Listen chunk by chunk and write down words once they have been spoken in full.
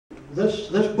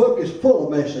this book is full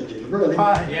of messages, really.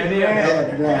 Yeah, it is.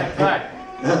 And, That's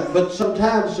right. but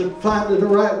sometimes finding the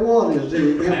right one is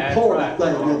the important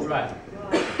thing. That's right.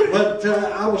 But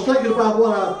I was thinking about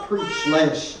what I preached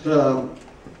last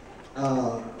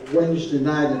Wednesday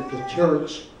night at the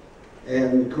church,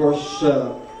 and of course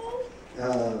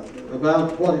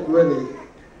about what it really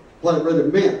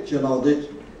meant. You know, that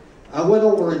I went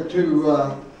over into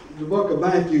the book of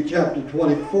Matthew, chapter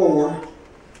 24,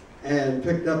 and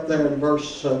picked up there in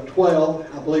verse 12,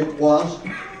 I believe it was,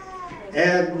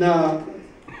 and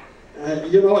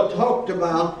you know, it talked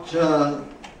about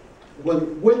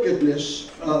when wickedness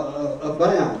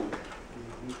abound,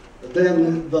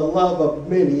 then the love of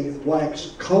many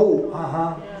wax cold.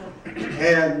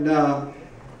 And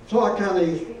so I kind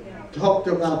of talked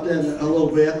about that a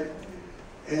little bit.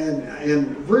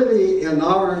 And really, in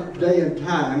our day and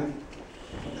time,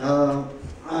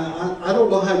 I don't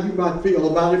know how you might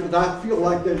feel about it, but I feel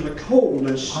like there's a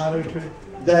coldness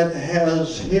that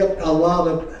has hit a lot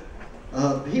of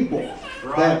people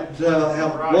that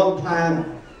at one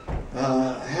time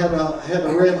had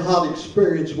a red hot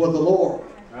experience with the Lord.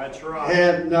 That's right.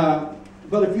 And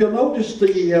but if you'll notice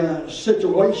the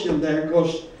situation there,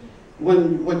 because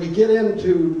when you get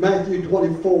into Matthew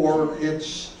 24,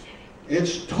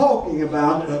 it's talking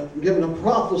about giving a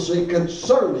prophecy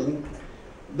concerning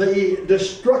the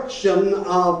destruction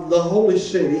of the holy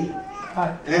city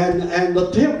and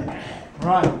the temple.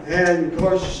 Right. And of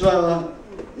course,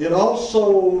 it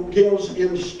also gives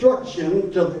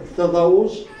instruction to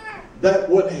those that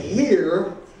would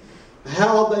hear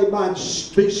how they might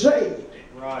be saved.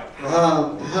 Right.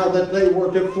 How that they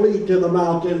were to flee to the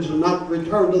mountains and not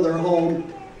return to their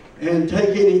home and take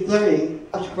anything.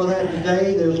 As for that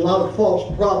today, there's a lot of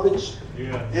false prophets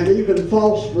and even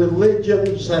false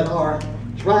religions that are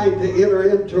trying to enter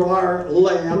into our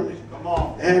land. Come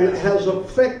on. And it has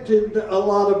affected a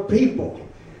lot of people.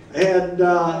 And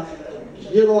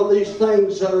you know, these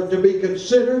things are to be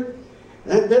considered.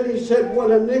 And then he said,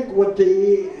 when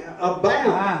iniquity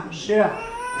abounds,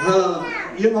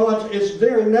 you know, it's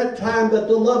during that time that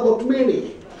the love of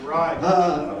many,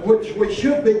 which we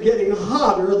should be getting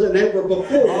hotter than ever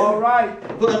before. All right.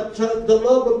 But the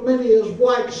love of many is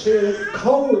waxing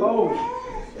cold.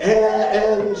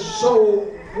 And so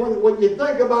when you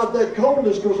think about that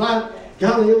coldness, because I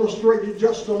kind of illustrated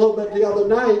just a little bit the other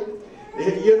night,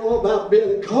 you know, about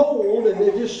being cold, and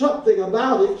there's just something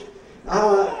about it.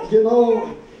 You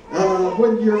know,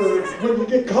 when you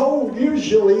get cold,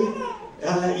 usually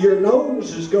your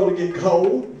nose is going to get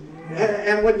cold,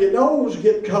 and when your nose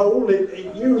gets cold,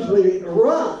 it usually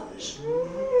runs.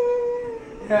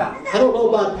 Yeah. I don't know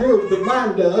about yours, but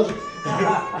mine does.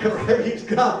 Praise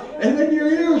God. And then your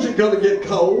ears are going to get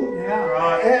cold.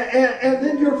 Yeah. And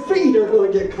then your feet are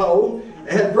going to get cold.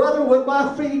 And brother, when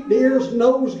my feet, ears,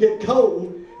 nose get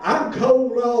cold, I'm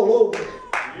cold all over.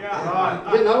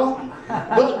 Yeah. You know?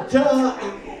 But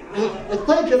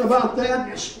thinking about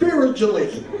that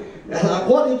spiritually,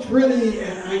 what it's really,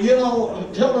 you know,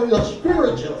 telling us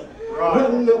spiritually,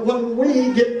 when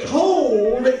we get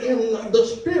cold in the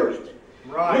spirit,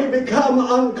 we become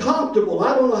uncomfortable.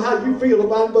 I don't know how you feel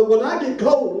about it, but when I get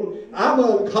cold, I'm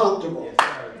uncomfortable.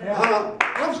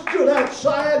 I've stood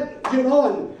outside, you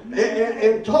know,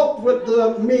 and talked with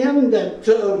the men that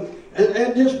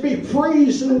and just be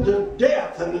freezing to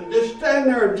death, and just stand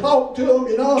there and talk to them,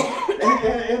 you know,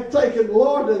 and thinking,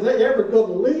 Lord, are they ever going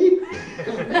to leave?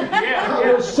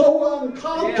 I was so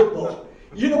uncomfortable.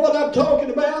 You know what I'm talking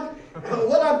about?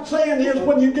 What I'm saying is,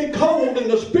 when you get cold in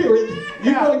the spirit,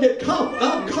 you're going to get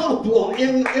uncomfortable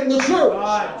in the service.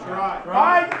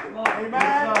 Right.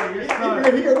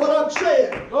 Amen. You hear what I'm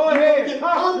saying? Go ahead. You get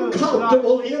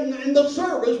uncomfortable in the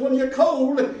service when you're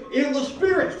cold in the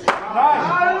spirit.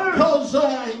 Because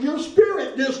your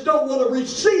spirit just don't want to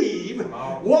receive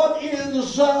what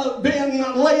is being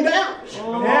laid out.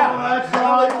 Yeah, that's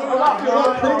right.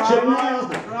 I'm preaching now.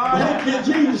 Thank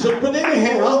you, Jesus. But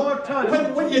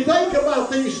anyhow, when you think about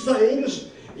these things,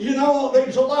 you know,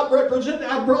 there's a lot represented.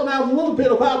 I brought out a little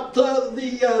bit about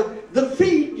the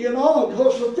feet, you know. Of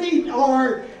course, the feet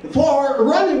are for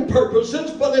running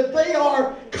purposes, but if they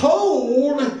are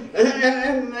cold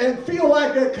and feel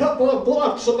like a couple of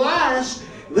blocks of ice,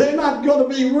 they're not going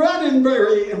to be running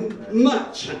very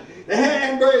much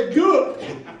and very good.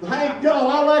 Thank God,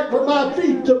 I like for my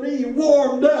feet to be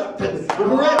warmed up and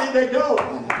ready to go.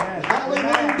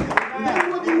 Hallelujah.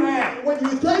 Then when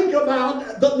you think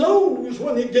about the nose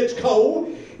when it gets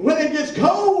cold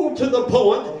to the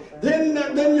point, then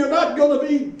you're not going to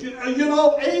be, you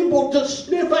know, able to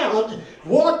sniff out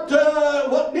what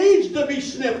needs to be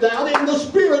sniffed out in the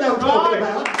spirit I'm talking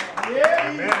about.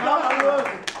 Yeah.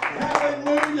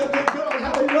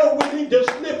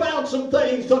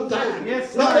 sometimes.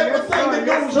 Yes, sir. Not everything Yes, sir. that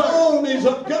Yes, goes sir. on is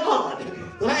of God.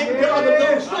 Thank God that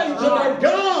those things that are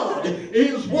God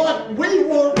is what we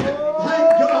want, thank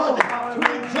God, to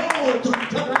exalt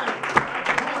tonight.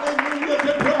 Hallelujah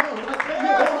to God. I tell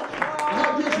you what,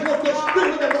 I just want the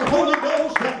Spirit of the Holy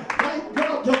Ghost, thank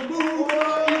God, to move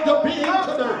into being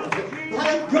tonight.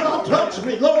 Thank God, touch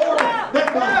me, Lord, that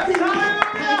my feet,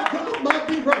 thank God, might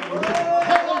be raised.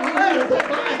 Hallelujah, that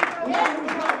my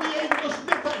lungs might be able to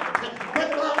sniff out, that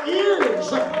my ears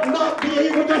not be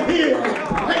able to hear.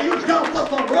 Praise God, that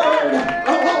the word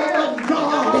of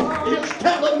God is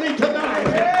telling me tonight.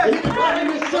 Anybody in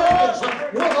this service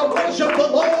want to worship the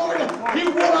Lord? You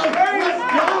want to let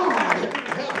God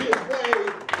have His way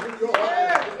in your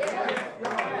life.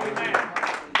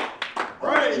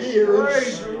 Praise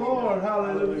Years, the Lord.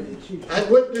 Hallelujah. I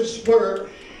witnessed where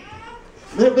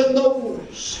there have been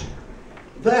those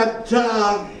that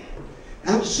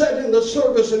have sat in the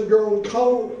service and grown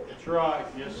cold. That's right.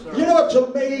 Yes, sir. You know, it's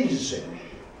amazing.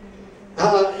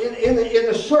 In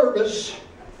a service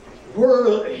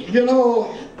where, you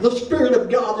know, the Spirit of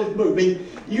God is moving,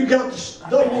 you got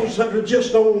those that are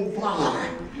just on fire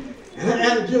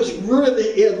and just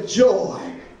really enjoy.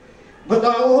 But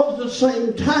all at the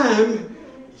same time,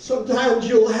 sometimes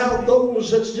you'll have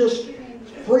those that's just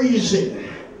freezing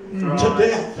to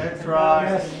death. That's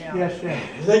right. Yes.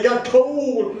 They got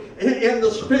cold in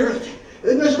the Spirit.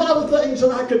 And there's a lot of things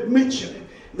that I could mention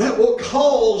that will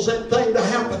cause that thing to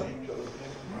happen.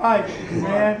 Right,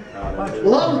 man. A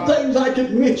lot of things I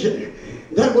could mention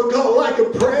that will cause, like a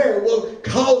prayer will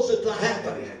cause it to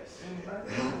happen.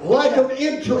 Lack of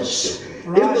interest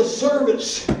in the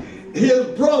service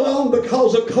is brought on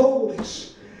because of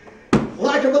coldness.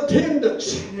 Lack of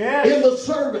attendance in the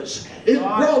service is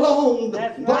brought on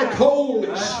by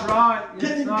coldness. That's right.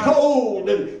 Getting cold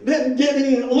and then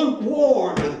getting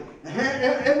lukewarm.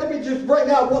 And let me just bring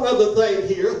out one other thing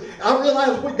here. I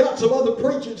realize we got some other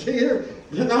preachers here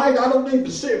tonight. I don't need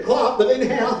to see a clock, but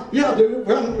anyhow, yeah, I do.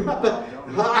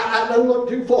 I don't look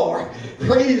too far.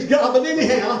 Praise God. But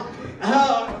anyhow,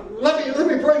 let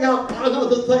me bring out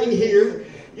another thing here.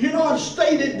 You know, I've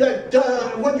stated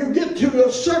that when you get to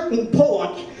a certain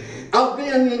point of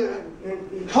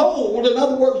being cold, in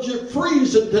other words, you're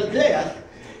freezing to death,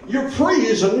 you're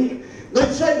freezing, they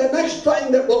say the next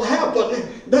thing that will happen,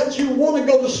 that you want to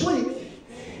go to sleep.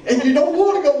 And you don't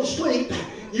want to go to sleep,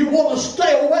 you want to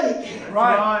stay awake.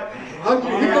 Right. Are you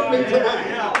hearing me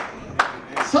tonight?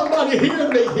 Somebody hear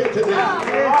me here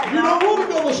tonight. You don't want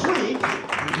to go to sleep,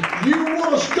 you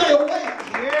want to stay awake.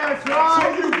 Yeah, that's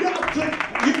right. So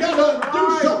you got to do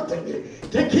something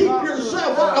to keep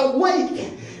yourself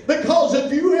awake, because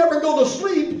if you ever go to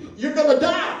sleep, you're going to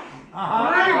die. Oh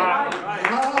my God!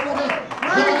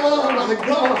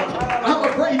 I'm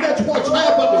afraid that's what's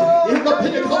happened in the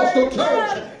Pentecostal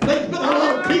church. There's been a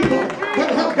lot of people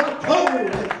that have got cold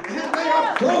and they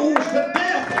are froze to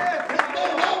death. There's no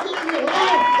longer any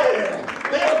life there.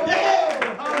 They're dead.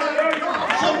 Thank God.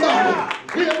 Somebody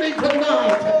hear me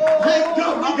tonight. Thank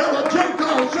God we got to jerk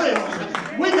ourselves.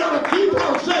 We got to keep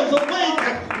ourselves awake.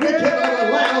 We cannot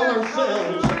allow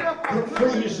ourselves to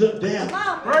freeze to death.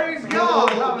 Praise God.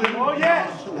 Hallelujah.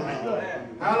 Yes.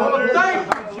 Hallelujah.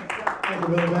 Thank you. Thank you,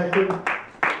 Brother Wagner.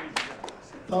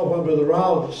 Thought what Brother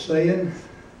Ryles was saying.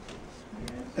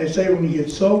 They say when you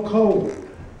get so cold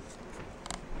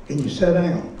and you sit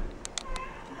down,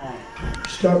 you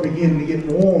start beginning to get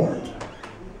warm.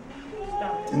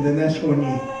 And then that's when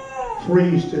you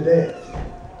freeze to death.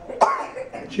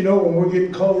 But you know, when we're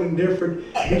getting cold and different,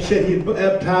 He said He'd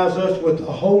baptize us with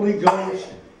the Holy Ghost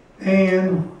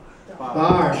and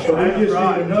fire. So we just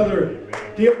need another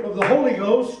dip of the Holy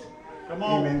Ghost. Come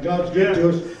on. Amen. God's good to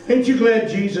us. Ain't you glad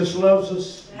Jesus loves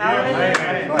us?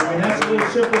 Amen. I mean, that's a little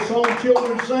simple song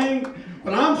children sing.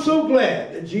 But I'm so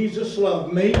glad that Jesus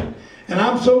loved me. And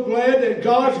I'm so glad that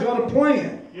God's got a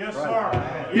plan. Yes,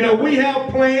 sir. You know, we have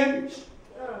plans.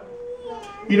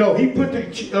 You know, He put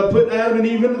Adam and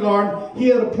Eve in the garden. He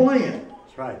had a plan.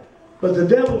 That's right. But the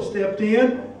devil stepped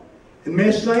in and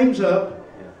messed things up.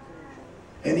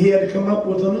 And he had to come up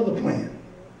with another plan.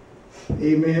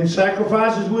 Amen.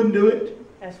 Sacrifices wouldn't do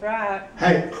it. That's right.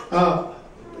 Hey,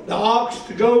 the ox,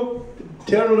 the goat,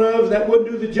 the turtle doves, that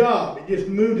wouldn't do the job. It just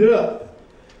moved it up.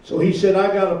 So he said, I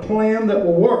got a plan that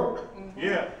will work.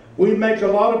 Yeah. We make a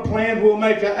lot of plans. We'll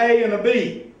make an A and a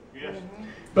B. Yes.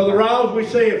 Brother Ryles, we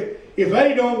say if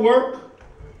A don't work,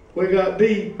 we got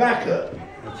B backup.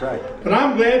 That's right. But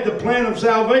I'm glad the plan of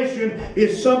salvation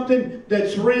is something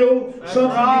that's real,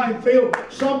 something you can feel,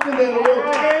 something that'll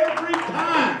work every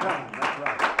time.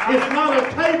 It's not a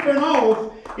tapering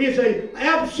off. It's an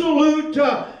absolute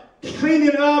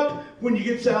cleaning up, when you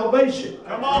get salvation.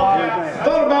 Come on now. I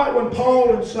thought about when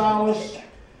Paul and Silas,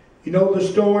 you know the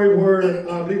story where,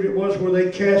 I believe it was, where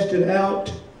they casted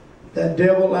out that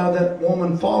devil out of that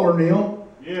woman following him.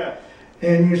 Yeah.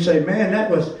 And you say, man,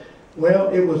 that was,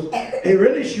 well,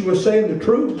 she was saying the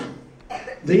truth.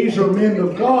 These are men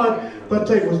of God, but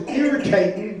they was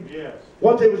irritating. Yes.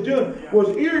 What they was doing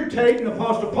was irritating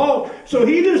Apostle Paul. So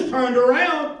he just turned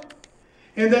around,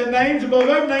 and that name's above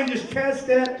every name, just cast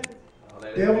that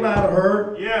devil out of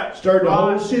her. Yeah. Stirred the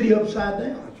whole city upside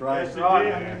down. That's right.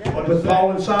 Yes, it did. With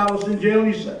Paul and Silas in jail,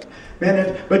 you said,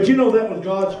 man, but you know that was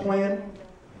God's plan.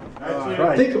 That's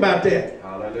right. Think about that.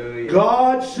 Hallelujah.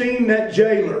 God seen that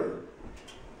jailer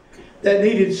that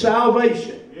needed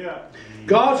salvation. Yeah.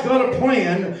 God's got a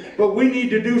plan, but we need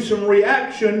to do some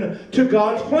reaction to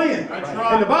God's plan. That's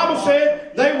right. And the Bible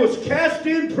said they was cast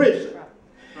in prison.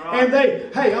 And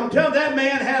hey, I'm telling you, that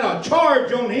man had a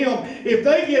charge on him. If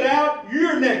they get out,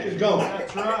 your neck is gone.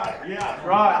 That's right. Yeah.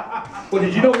 Right. Well,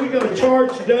 did you know we got a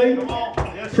charge today? Come on.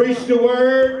 Yes, Preach the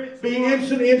word, be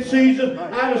instant in season,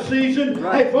 out of season.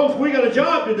 Right. Hey, folks, we got a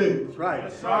job to do. That's right.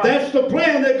 That's right. That's the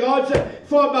plan that God said.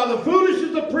 For by the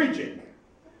foolishness of preaching,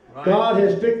 God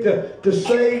has picked to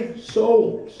save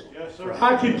souls. Yes, sir.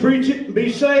 I can preach it and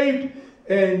be saved,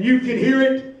 and you can hear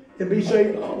it and be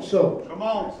saved also. Come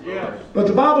on. Yes. But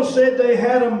the Bible said they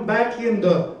had them back in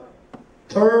the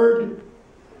third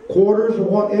quarters or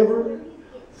whatever.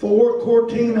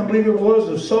 414, I believe it was,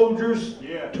 of soldiers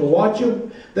to watch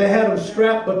them. They had them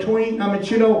strapped between,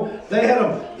 you know, they had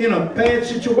them in a bad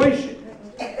situation.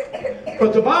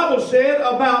 But the Bible said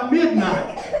about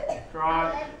midnight,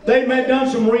 Right. they had done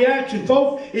some reaction.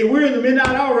 Folks, if we're in the midnight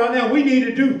hour right now, we need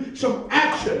to do some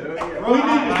action. We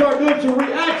need to start doing some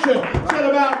reaction. Said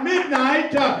about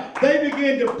midnight, they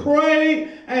began to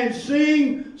pray and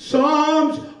sing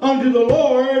psalms unto the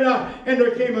Lord, and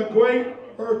there came a great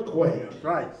earthquake.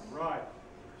 Right. Right.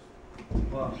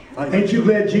 Ain't you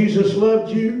glad Jesus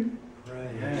loved you?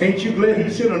 Ain't you glad He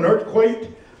sent an earthquake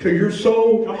to your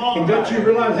soul and got you to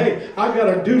realize, hey, I got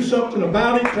to do something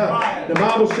about it? The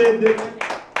Bible said that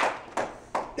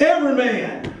every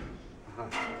man,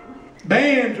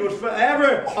 bands was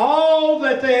forever, all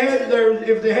that they had,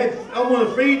 if they had on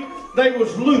their feet, they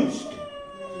was loosed.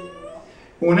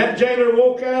 When that jailer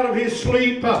woke out of his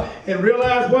sleep and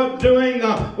realized what doing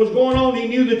was going on, he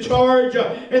knew the charge,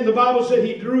 and the Bible said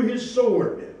he drew his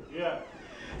sword. Yeah.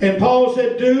 And Paul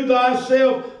said, do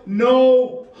thyself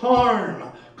no harm,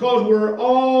 because we're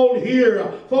all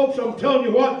here. Folks, I'm telling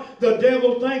you what, the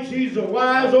devil thinks he's a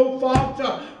wise old fox,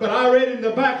 but I read in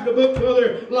the back of the book,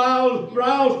 Brother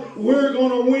Ryles, we're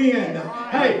going to win.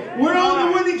 Hey, we're on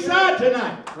the winning side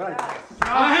tonight. Right.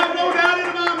 I have no doubt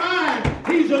in my mind,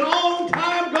 He's an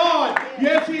on-time God.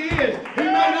 Yes, He is. He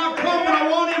may not come when I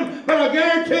want Him, but I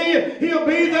guarantee you, He'll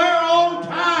be there on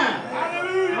time.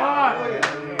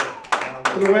 Hallelujah.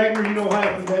 Brother Wagner, you know what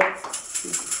happened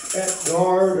that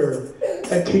guard or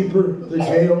that keeper of the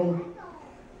jail?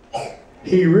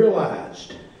 He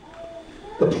realized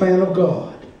the plan of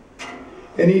God.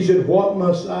 And he said, what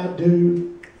must I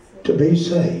do to be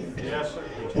saved? Yes, sir.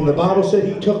 And the Bible said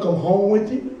He took them home with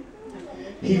Him.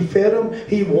 He fed them.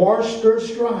 He washed their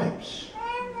stripes.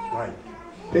 Right.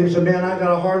 People said, man, I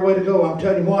got a hard way to go. I'm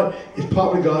telling you what, it's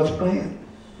probably God's plan.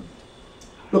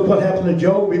 Look what happened to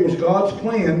Job. It was God's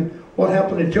plan what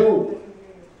happened to Job.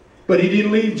 But He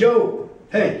didn't leave Job.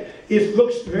 Hey, it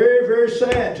looks very, very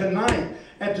sad tonight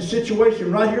at the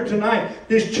situation right here tonight.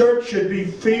 This church should be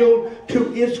filled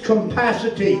to its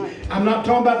capacity. I'm not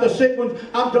talking about the sick ones.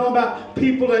 I'm talking about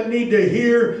people that need to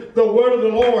hear the word of the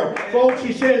Lord. Folks,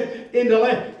 He says, in the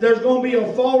last, there's going to be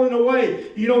a falling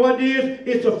away. You know what it is?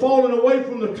 It's a falling away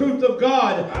from the truth of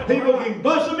God. People can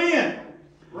bust them in.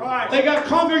 Right. They got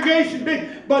congregations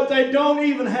big, but they don't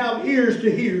even have ears to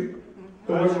hear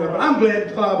the word of God. But I'm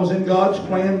glad I was in God's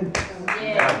plan.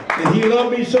 And He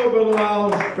loved me so, Brother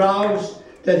Ryles,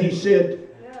 that He said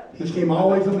He came all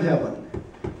the way from heaven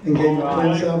and gave me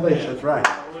plan salvation. That's right.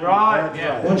 Right.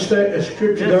 Yeah. One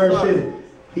scripture there said,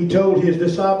 He told His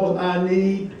disciples, I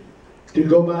need to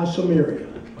go by Samaria.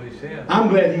 I'm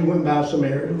glad He went by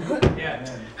Samaria.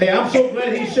 Hey, I'm so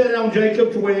glad He said it on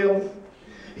Jacob 12.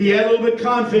 He had a little bit of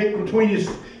conflict between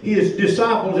his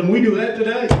disciples, and we do that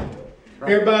today.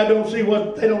 Right. Everybody don't see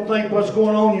what, they don't think what's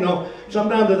going on, you know.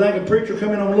 Sometimes they think a preacher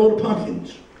come in on a load of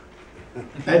pumpkins.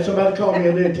 I had somebody call me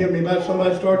the other day and tell me about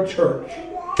somebody started church.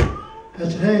 I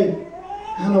said, hey,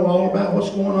 I know all about what's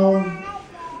going on.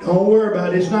 Don't worry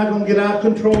about it. It's not going to get out of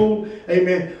control.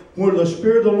 Amen. Where the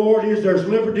Spirit of the Lord is, there's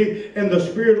liberty, and the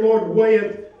Spirit of the Lord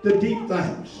weigheth the deep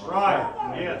things. Right.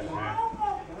 Yes.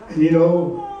 And you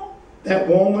know, That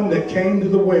woman that came to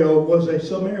the well was a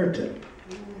Samaritan.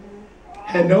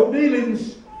 Had no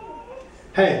dealings.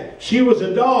 Hey, she was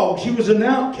a dog. She was an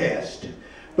outcast.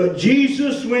 But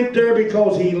Jesus went there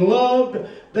because he loved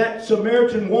that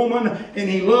Samaritan woman and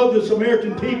he loved the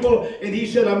Samaritan people. And he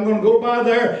said, I'm going to go by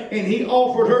there. And he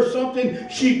offered her something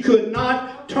she could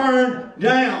not turn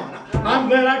down. I'm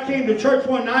glad I came to church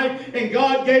one night and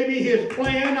God gave me his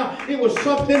plan. It was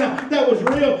something that was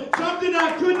real. Something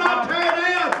I could not tear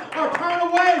down or turn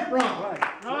away from.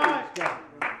 Right.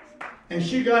 And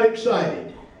she got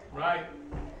excited. Right.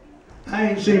 I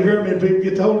ain't seen very many people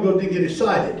get the Holy Ghost and get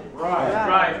excited.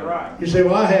 Right. You say,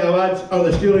 well, I have. Are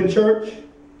they still in church?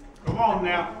 Come on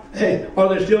now. Hey, are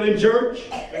they still in church?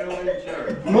 Still in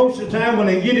church. Most of the time when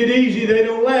they get it easy, they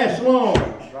don't last long.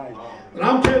 But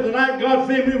I'm telling you, the night God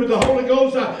filled me with the Holy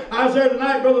Ghost, I was there the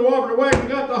night Brother Wagner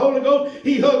got the Holy Ghost.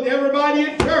 He hugged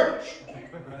everybody in church.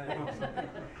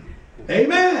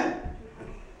 Amen.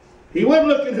 He wasn't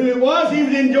looking who it was. He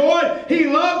was enjoying. He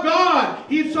loved God.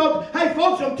 He saw. Hey,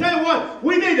 folks, I'm telling you what.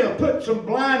 We need to put some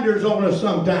blinders on us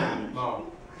sometimes.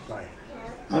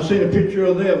 I seen a picture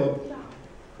of them,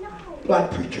 a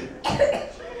black preacher,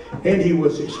 and he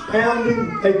was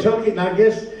expounding. They took it, and I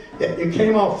guess it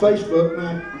came off Facebook.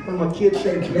 One of my kids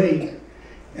sent it to me,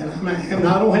 and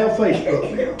I don't have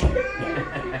Facebook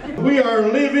now. We are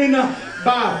living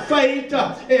by faith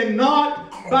and not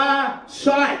by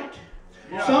sight.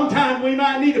 Sometimes we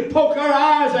might need to poke our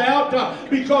eyes out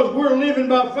because we're living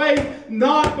by faith,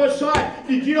 not by sight.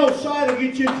 Did you know sight will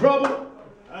get you in trouble?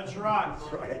 That's right.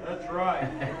 That's right.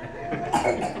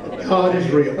 God is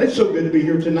real. It's so good to be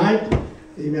here tonight.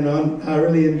 Amen. I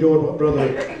really enjoyed what Brother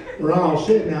Ryles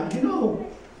said. Now, you know,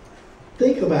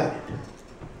 think about it.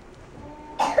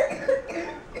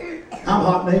 I'm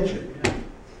hot-natured.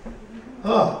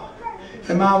 Oh,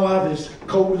 and my wife is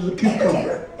cold as a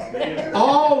cucumber.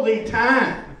 All the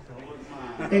time.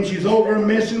 And she's over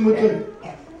messing with the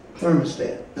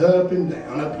thermostat. Up and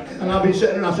down, up and down. And I'll be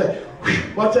sitting there and I'll say,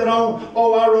 what's that on?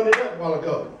 Oh, I run it up a while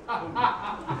ago.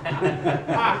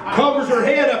 Covers her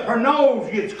head up, her nose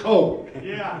gets cold.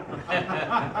 Yeah.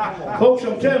 Folks,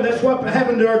 I'm telling you, that's what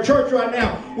happened to our church right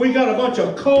now. We got a bunch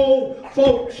of cold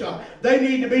folks. They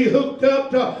need to be hooked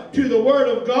up to the Word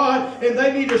of God, and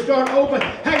they need to start open.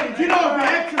 Hey, did you know if you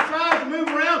exercise and move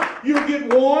around, you'll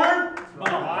get warm?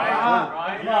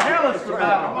 Right. Tell us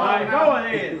about it. Go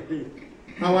ahead.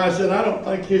 My wife said, I don't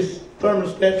think his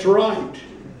thermostat's right.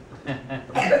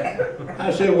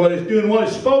 I said, well, it's doing what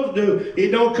it's supposed to do.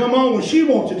 It don't come on when she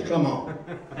wants it to come on.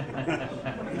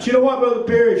 But you know what, Brother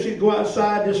Perry? If she'd go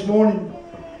outside this morning,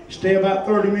 stay about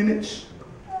 30 minutes,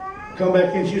 come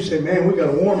back in, she'd say, man, we got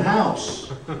a warm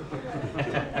house.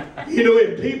 You know,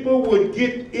 if people would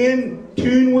get in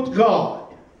tune with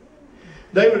God,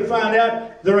 they would find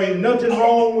out there ain't nothing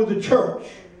wrong with the church.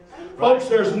 Folks,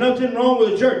 there's nothing wrong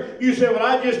with the church. You say, well,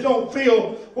 I just don't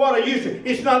feel what I used to.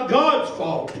 It's not God's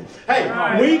fault. Hey,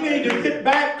 we need to get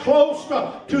back close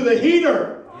to the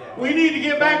heater. We need to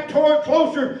get back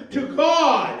closer to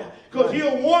God, because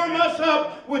He'll warm us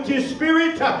up with His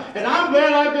Spirit. And I'm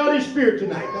glad I got His Spirit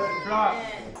tonight. That's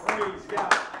right. Praise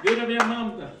God. Get it in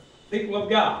among the people of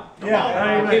God.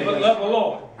 Yeah. People that love the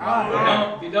Lord.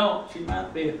 If you don't, she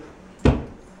might be.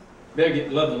 Better get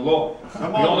to love the Lord. If you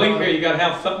don't leave here, you got to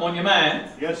have something on your mind.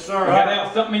 Yes, sir. You got to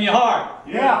have something in your heart.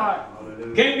 Yeah.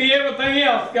 Can't be everything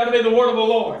else. It's got to be the word of the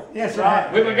Lord. Yes, sir.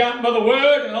 We've been gotten by the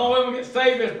word, and the only way we get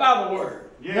saved is by the word.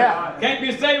 Yeah. Can't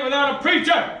be saved without a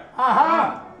preacher.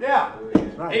 Yeah.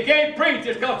 He can't preach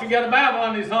just because he got a Bible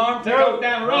on his arm, take off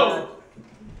down the road.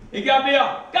 He got to be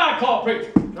a God-called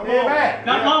preacher. Amen.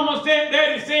 Not mama sent,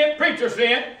 daddy sent, preacher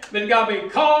sent, but it's got to be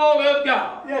called of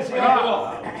God. Yes, Praise the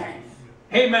Lord.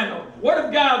 Amen. The Word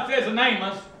of God says in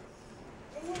Amos,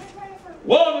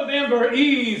 woe to them for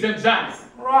ease in Zion.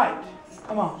 Right.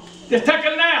 Come on. Just take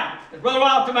a nap. As Brother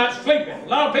Ryles talking about sleeping. A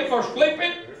lot of people are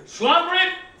sleeping, slumbering.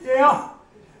 Yeah.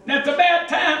 That's a bad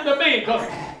time to be, because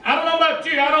I don't know about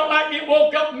you, I don't like getting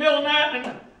woke up in the middle of the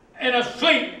night and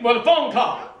asleep with a phone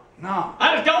call. No.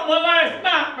 I just got one last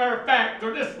night, matter of fact,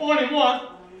 or this morning one.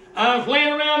 I was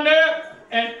laying around there,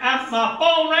 and my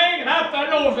phone rang, and I thought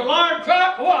it was an alarm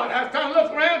clock or what. I was trying to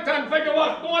look around, trying to figure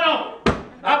what's going on.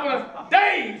 I was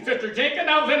dazed, Sister Jenkins.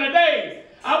 I was in a daze.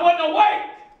 I wasn't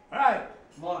awake. Right.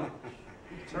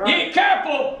 You ain't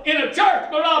careful in a church,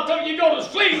 but all of a sudden you go to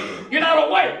sleep, you're not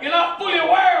awake. You're not fully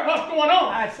aware of what's going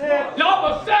on. That's it. And all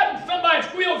of a sudden, somebody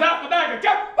squeals out the back of the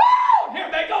church. Woo! Here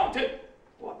they go to.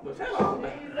 What was that all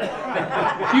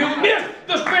about? You missed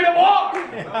the Spirit of war.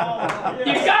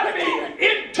 You got to be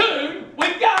in tune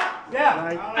with God.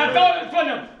 Yeah. I thought it was when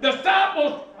the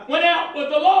disciples went out with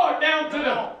the Lord down to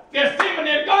the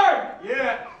Gethsemane garden.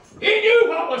 He knew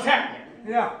what was happening.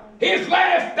 Yeah. His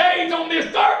last days on this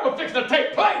earth were fixing to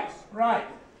take place. Right.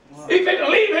 He fixing to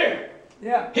leave here.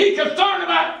 Yeah. He concerned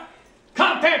about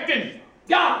contacting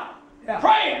God,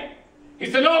 praying. He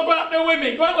said, Lord, go out there with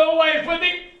me. Go out a little ways with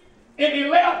him. And he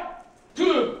left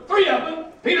 2 or 3 of them,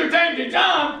 Peter, James, and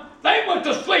John. They went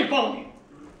to sleep on him.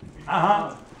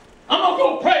 Uh-huh. I'm going to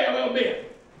go pray a little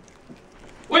bit.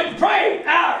 Went and prayed,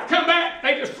 hour, come back,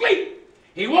 they just sleep.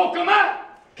 He woke them up.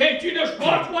 Can't you just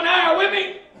watch 1 hour with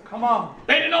me? Come on.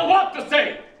 They didn't know what to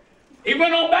say. He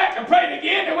went on back and prayed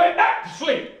again and went back to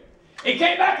sleep. He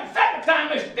came back the second time,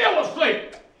 they still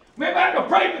asleep. Went back to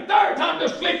pray the third time, to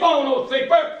sleep on, old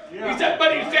sleeper. Yeah. He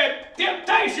said,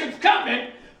 temptation's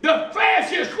coming. The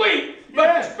flesh is weak,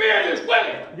 but the spirit is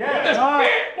willing. Yeah. The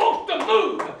spirit wants to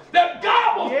move. The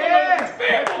God wants to move. The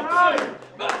spirit wants to move.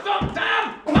 But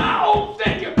sometimes my old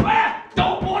thinking flesh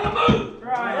don't want to move.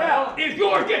 Right. Yeah. Is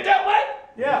yours get that way?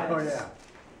 Yeah. Oh, yeah.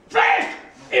 Flesh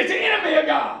is the enemy of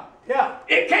God. Yeah.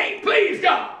 It can't please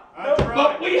God.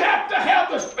 But we have to have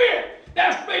the Spirit.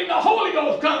 That's when the Holy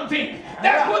Ghost comes in.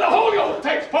 That's where the Holy Ghost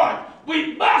takes part.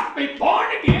 We must be born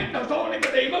again, the soul of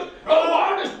Nicodemus, the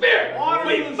water of the Spirit.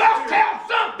 We must have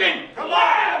something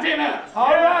alive in us.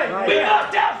 All right. We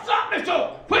must have something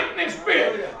so quick in the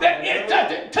Spirit that it's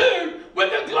us in tune with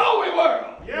the glory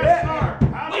world. Yes, sir.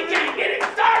 We can't get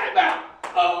excited about,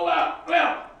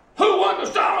 who won the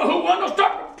summer, who won the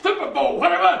Super Bowl,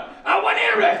 whatever. I wasn't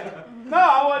interested. No,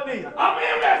 I wasn't either. I'm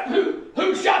interested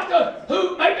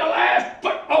who made the last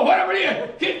foot or whatever it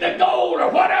is, hit the goal or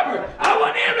whatever. I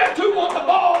wasn't interested who won the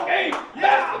ball game,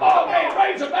 basketball game,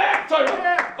 Razorbacks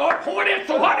or Hornets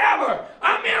or whatever.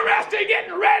 I'm interested in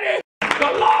getting ready.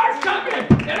 The Lord's coming.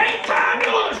 It ain't time to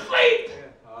go to sleep.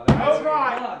 That's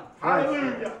right.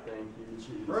 Hallelujah.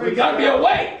 We got to be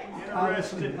awake.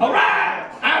 Interested.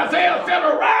 Arise. Isaiah said,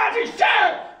 arise and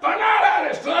shine, for now that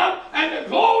is come, and the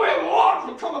glory of the Lord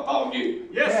will come upon you.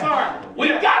 Yes, sir.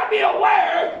 We've got to be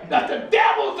aware that the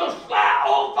devil's a sly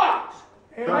old fox.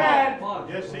 Amen.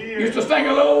 Yes, he is. Used to sing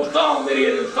a little old song that he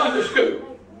had in Sunday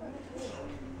school.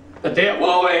 The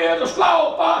devil is a sly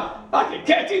old fox. I can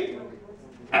catch him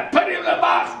and put him in the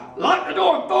box, lock the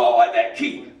door, and throw away that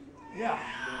key. Yeah.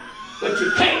 But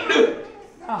you can't do it.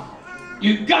 No.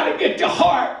 You've got to get your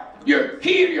heart, your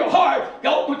key to your heart,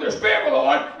 go with the Spirit of the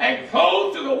Lord, and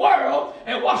close to the world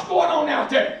and what's going on out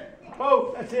there.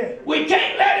 Oh, that's it. We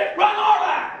can't let it run our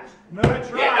lives. No, that's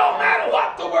It don't matter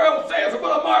what the world says.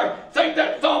 Brother Mark sing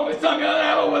that song we sung the other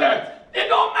night over there. It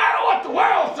don't matter what the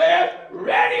world says.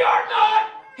 Ready or not,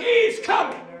 He's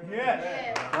coming.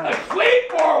 Yes.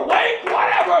 Asleep or awake,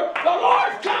 whatever, the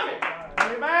Lord's coming.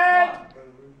 Amen.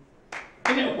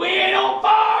 And if we ain't on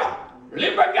fire,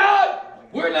 live for God,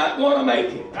 we're not going to make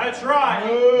it. That's right.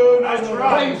 Oh, that's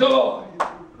right. Praise the Lord.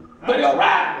 But He'll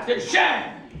rise and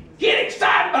shine. Get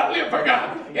excited about living for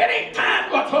God. It ain't time to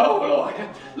go, oh Lord,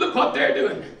 look what they're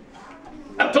doing.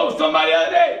 I told somebody the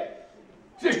other day,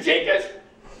 Sister Jenkins,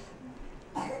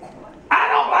 I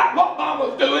don't like what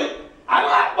Mama's doing. I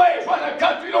don't like the way he's running the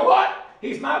country. You know what?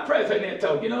 He's my president,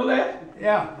 though. You know that?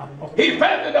 Yeah. He's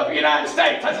president of the United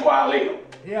States. That's where I live.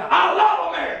 Yeah. I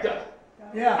love America.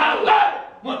 Yeah. I love it.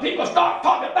 When people start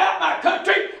talking about my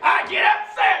country, I get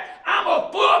upset. I'm a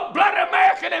full-blooded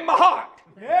American in my heart.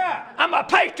 Yeah. I'm a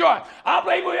patriot. I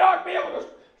believe we ought to be able to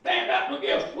stand up and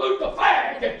give salute the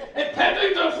flag and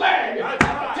pledge to the flag. And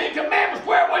the Ten Commandments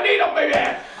where we need them to be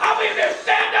at. I believe they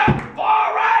stand up for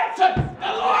our rights. And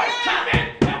the Lord's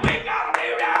coming, and we got to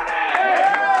be ready.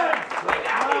 Yeah. We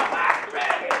got to be fighting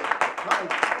ready.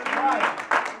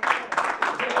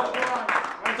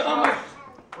 Psalmist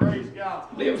Praise God.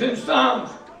 lives in Psalms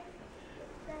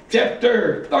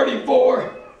chapter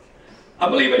 34, I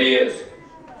believe it is,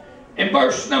 in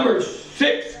verse number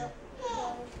 6.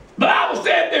 The Bible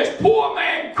said this poor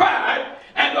man cried,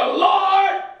 and the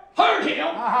Lord heard him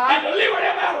and delivered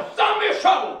him out of some of his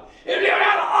trouble. He delivered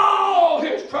out of all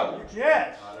his troubles.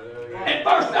 Yes. And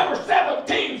verse number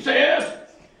 17 says,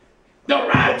 the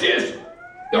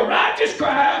righteous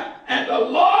cry, and the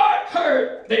Lord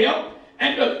heard them,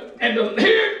 and heard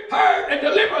and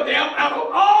delivered them out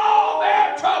of all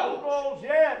their troubles.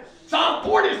 Yes. Psalm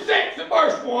 46 and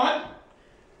verse 1,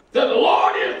 that the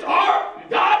Lord is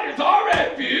God is our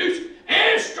refuge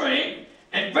and strength,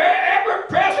 and very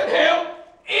ever-present help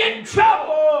in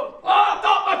trouble. Oh, I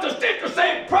thought about the sister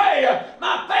saying prayer.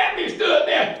 My family stood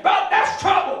there. But that's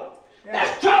trouble.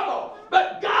 That's trouble.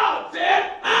 But God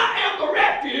said, I am the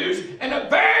refuge and the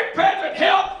very present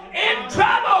help in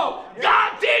trouble.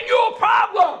 God's in your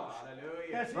problems.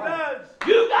 Yes, He does.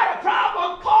 You got a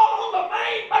problem, call on the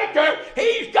main maker.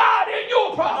 He's God in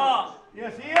your problems.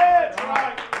 Yes, He is.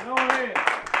 Right. No, He is.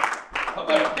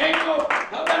 Daniel,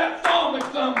 about that song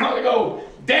that sung a while ago.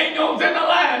 Daniel's in the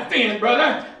lion's den,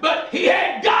 brother, but he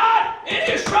had God in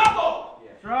his trouble.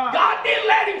 Right. God didn't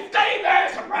let him stay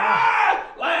there. Surprise!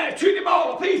 Lion treat him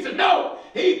all to pieces. No,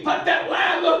 he put that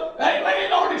lion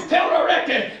laying on his tail, I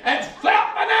reckon, and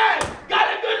slept the night.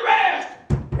 Got a good rest.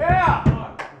 Yeah.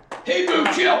 Hebrew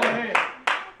children.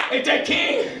 Ain't that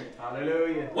king?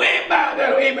 Hallelujah. We ain't bound to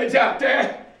no image out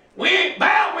there. We ain't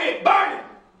bound, we ain't burning.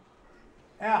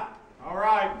 Yeah. All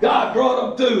right. God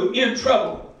brought them through in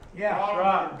trouble. Yeah. All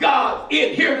right. God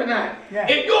in here tonight. Yeah.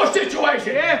 In your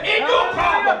situation. Yeah. In your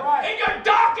problem. Right. In your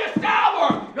darkest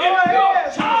hour. Go if ahead.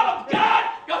 you're a child of God,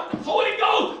 got the Holy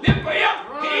Ghost, then for him,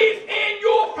 he's in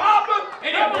your problem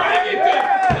and he'll bring you through.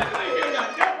 Let me hear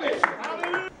that. God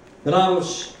bless you. But I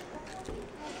was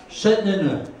sitting in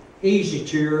an easy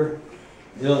chair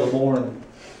the other morning,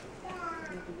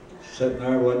 sitting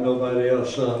there, wasn't nobody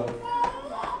else up,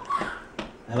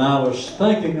 and I was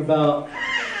thinking about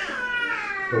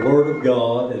the Word of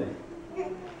God and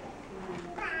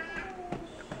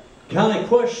kind of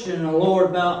questioning the Lord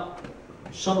about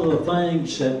some of the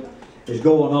things that is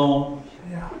going on.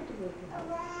 Yeah.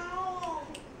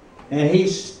 And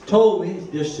He's told me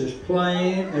just as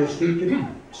plain as He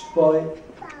can speak.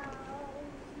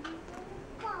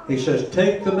 He says,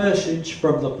 take the message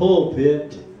from the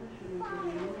pulpit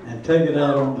and take it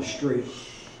out on the street.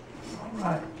 All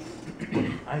right.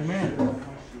 Amen.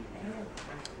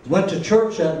 Went to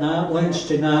church that night,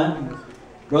 Wednesday night, and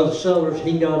Brother Sellers,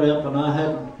 he got up, and I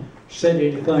hadn't said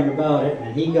anything about it,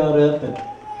 and he got up and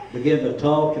began to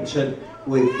talk and said,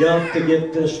 we've got to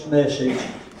get this message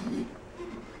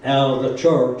out of the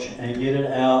church and get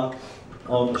it out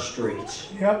on the streets.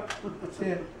 Yep. That's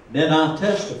it. Then I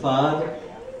testified,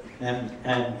 and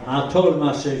I told him,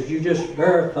 I said, you just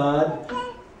verified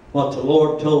what the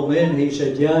Lord told me, and he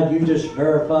said, yeah, you just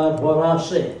verified what I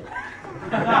said.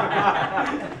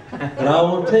 But I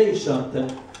want to tell you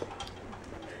something,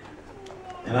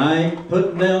 and I ain't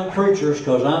putting down preachers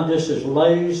because I'm just as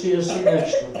lazy as the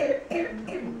next one.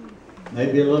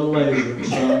 Maybe a little lazier than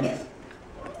some.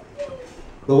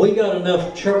 But we got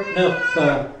enough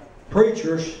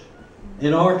preachers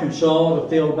in Arkansas to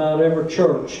fill about every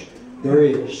church there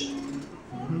is.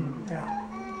 Yeah.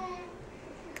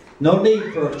 No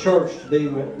need for a church to be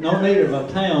with, no need of a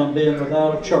town being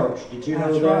without a church. Did you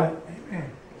know That's that? right.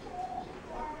 Amen.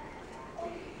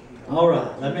 All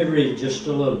right, let me read just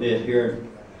a little bit here in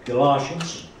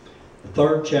Galatians, the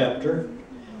 3rd chapter.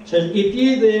 It says, if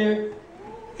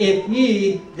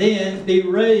ye then be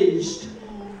raised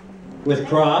with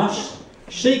Christ,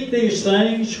 seek these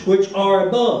things which are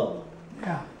above,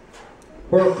 Yeah.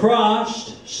 where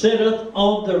Christ sitteth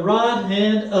on the right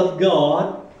hand of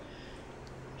God.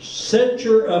 Set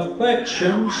your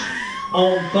affections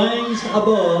on things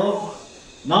above,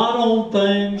 not on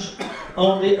things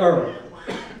on the earth.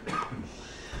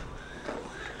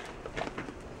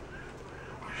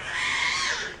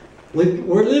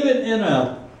 We're living in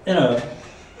a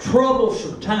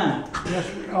troublesome time. Yes,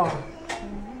 we are.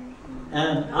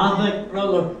 And I think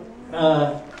Brother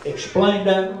explained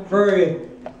that very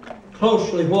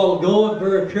closely a while ago and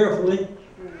very carefully.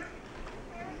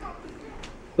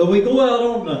 But we go out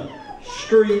on the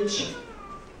streets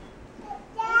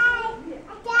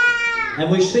and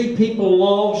we see people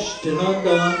lost and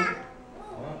undone.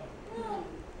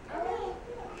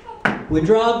 We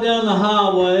drive down the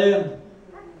highway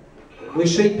and we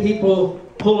see people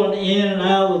pulling in and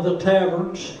out of the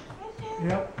taverns.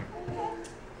 Yep.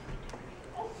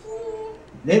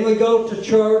 Then we go to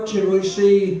church and we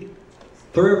see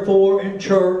 3 or 4 in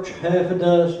church, half a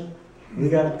dozen. We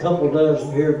got a couple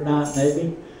dozen here tonight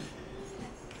maybe.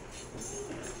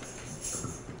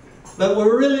 But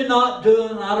we're really not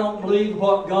doing, I don't believe,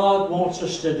 what God wants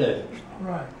us to do.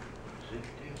 Right.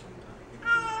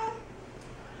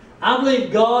 I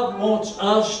believe God wants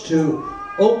us to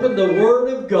open the Word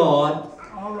of God.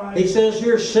 All right. He says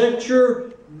here, set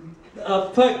your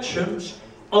affections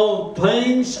on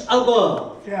things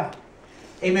above. Yeah.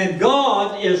 Amen.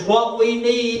 God is what we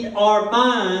need our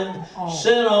mind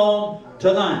set on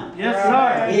tonight. Yes,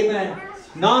 sir. Amen.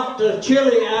 Not the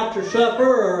chili after supper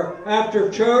or after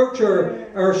church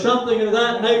or something of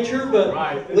that nature, but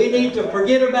we need to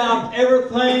forget about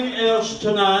everything else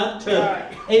tonight.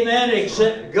 Amen.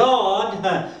 Except God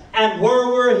and where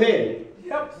we're headed.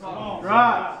 Yep.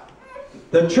 Right.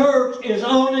 The church is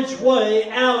on its way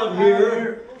out of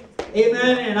here.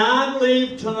 Amen. And I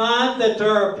believe tonight that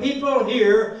there are people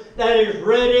here that is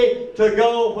ready to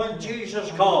go when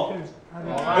Jesus calls.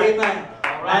 Amen.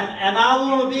 And I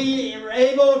want to be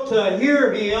able to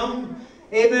hear Him,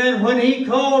 Amen. When He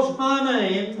calls my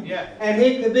name, and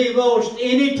He could be most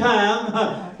any time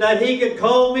that He could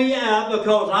call me out,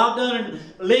 because I've done and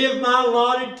lived my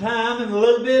allotted time and a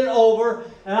little bit over,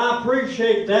 and I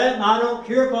appreciate that. And I don't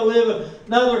care if I live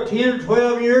another 10,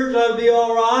 12 years, that'll be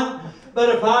all right. But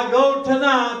if I go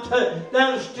tonight,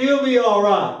 that'll still be all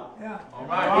right. Yeah. All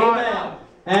right.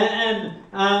 Amen.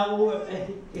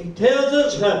 And He tells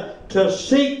us to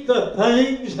seek the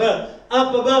things up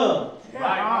above.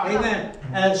 Right. Amen.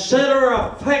 And set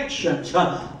our affections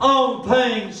on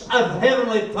things of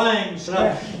heavenly things.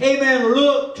 Amen.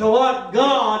 Look to what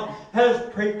God has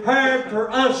prepared for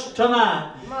us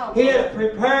tonight. He has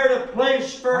prepared a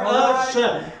place for us.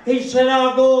 He said,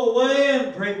 I'll go away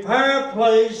and prepare a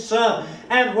place,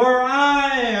 and where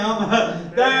I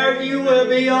am, there you will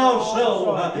be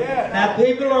also. Now,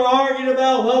 people are arguing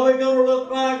about what we're going to look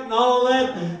like and all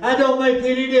that. That don't make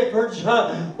any difference.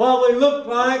 What we look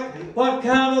like, what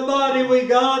kind of body we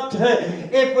got,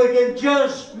 if we can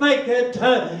just make it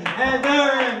and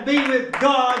there and be with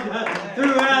God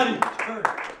throughout eternity.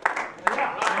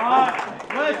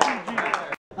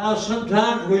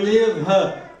 Sometimes we live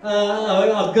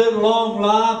a good long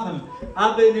life, and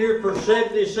I've been here for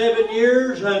 77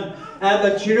 years, and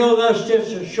but you know, that's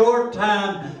just a short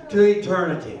time to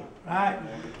eternity. Right.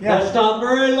 Yeah. That's not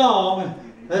very long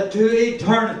to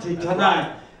eternity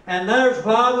tonight. And that's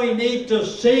why we need to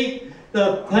seek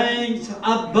the things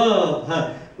above.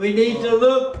 We need to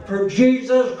look for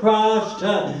Jesus Christ,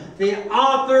 the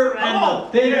author and the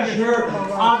finisher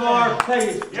of our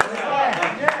faith.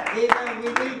 Amen. We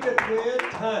need to quit,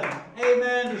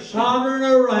 amen, sauntering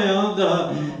around,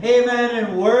 amen,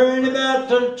 and worrying about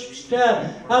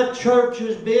the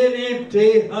churches being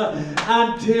empty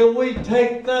until we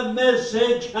take the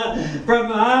message from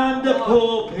behind the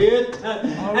pulpit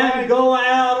and go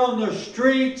out on the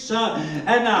streets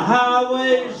and the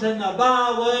highways and the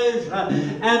byways,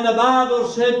 and the Bible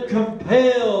said,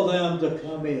 compel them to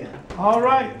come in. All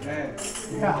right.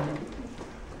 Yeah.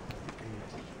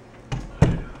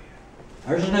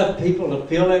 There's enough people to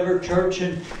fill every church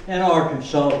in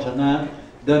Arkansas tonight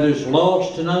that is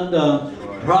lost and undone.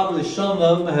 Probably some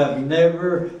of them have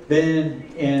never been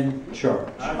in church.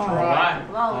 That's right.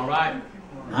 All right.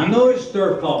 I know it's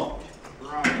their fault.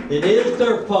 It is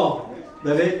their fault.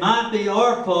 But it might be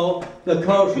our fault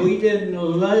because we didn't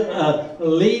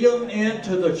lead them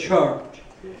into the church.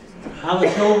 I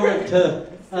was over at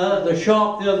the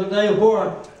shop the other day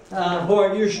where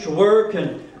I used to work,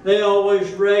 and they always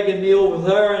ragging me over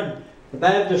there, and the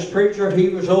Baptist preacher, he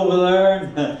was over there,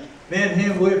 and me and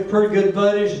him, we were pretty good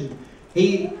buddies, and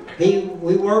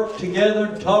we worked together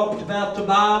and talked about the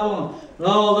Bible and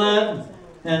all that,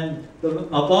 and my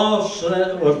boss,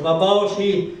 was my boss,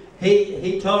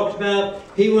 he talked about,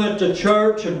 he went to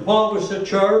church, and what was the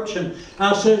church, and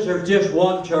I says, there's just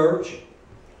one church.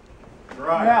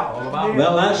 Right. Yeah.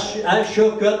 Well, I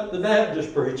shook up the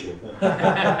Baptist preacher.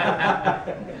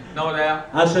 No doubt.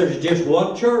 I said, there's just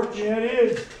one church. Yeah, it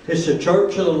is. It's the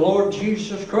church of the Lord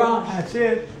Jesus Christ. That's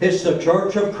it. It's the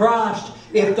church of Christ.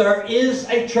 If there is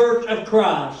a church of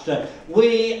Christ,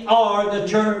 we are the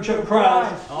church of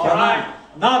Christ. All right.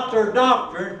 Not their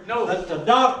doctrine, but the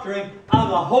doctrine of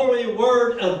the holy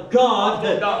word of God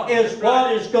is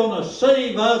what is going to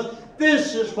save us.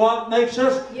 This is what makes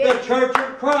us the church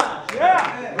of Christ.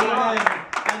 Yeah. Amen.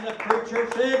 And the preacher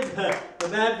said, the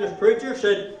Baptist preacher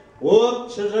said,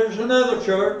 whoops, says there's another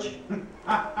church.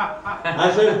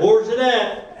 I said, where's it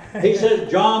at? He says,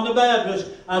 John the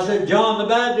Baptist. I said, John the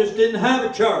Baptist didn't have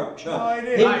a church.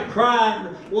 He was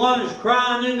crying, one is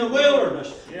crying in the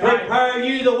wilderness. Prepare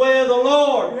you the way of the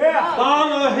Lord.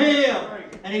 Follow Him.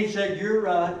 And he said, you're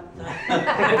right.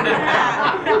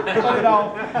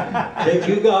 Said,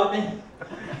 you got me.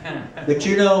 But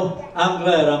you know, I'm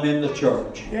glad I'm in the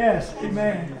church. Yes,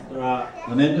 amen.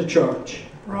 I'm in the church.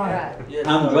 Right.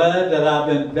 I'm glad that I've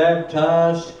been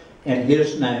baptized in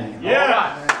His name.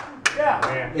 Yeah.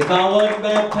 If I wasn't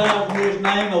baptized in His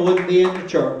name, I wouldn't be in the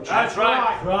church. That's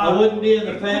right. I wouldn't be in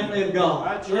the family of God.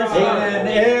 That's right. Amen.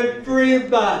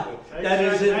 Everybody that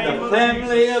is in the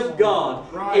family of God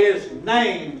is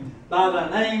named by the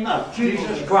name of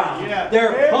Jesus Christ.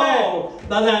 They're called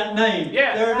by that name.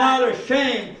 They're not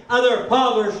ashamed of their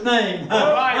Father's name.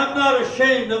 I'm not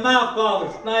ashamed of my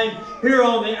Father's name here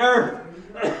on the earth.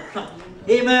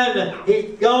 Amen.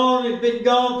 He's gone. He's been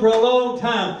gone for a long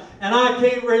time. And I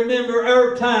can't remember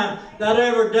every time that I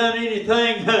ever done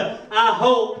anything, I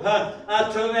hope,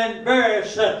 to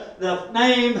embarrass the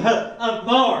name of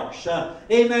Morris.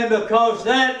 Amen. Because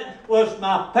that was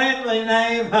my family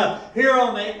name here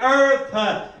on the earth.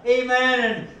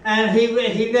 Amen. And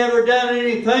he never done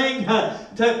anything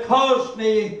to cause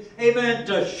me, amen,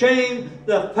 to shame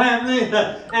the family.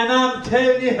 And I'm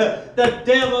telling you, the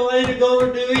devil ain't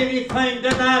going to do anything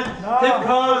tonight to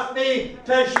cause me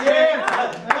to shame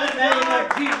the name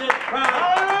of Jesus Christ,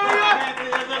 the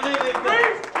family of the living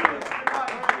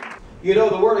God. You know,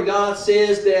 the Word of God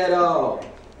says that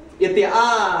if the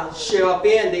eye shall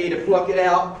offend thee, to pluck it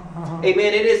out.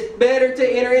 Amen. It is better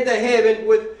to enter into heaven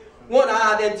with one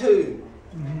eye than two.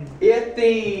 If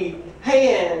the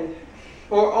hand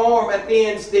or arm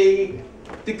offends thee,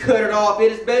 to cut it off.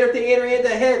 It is better to enter into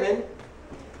heaven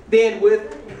than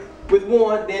with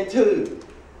one than two.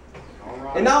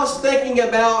 And I was thinking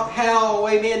about how,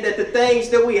 amen, that the things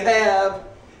that we have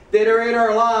that are in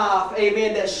our life,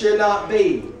 amen, that should not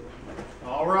be.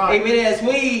 All right. Amen. As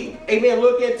we, amen,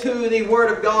 look into the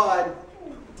Word of God,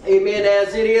 amen,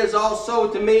 as it is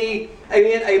also to me,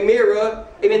 amen, a mirror,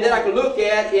 amen, that I can look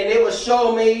at, and it will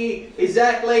show me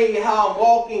exactly how I'm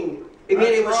walking.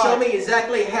 Amen. It will show me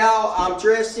exactly how I'm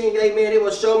dressing. Amen. It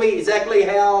will show me exactly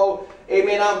how,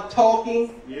 amen, I'm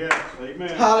talking. Yes. Amen.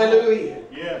 Hallelujah.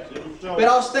 Yes. It will show. But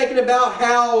I was thinking about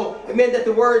how, amen, that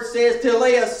the Word says to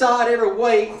lay aside every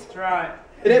weight. That's right.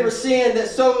 And every sin that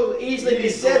so easily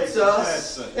besets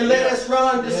us, and let us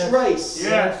run this race.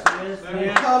 Yes.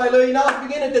 Hallelujah. And I was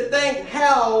beginning to think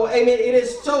how, amen, it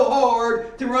is so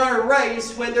hard to run a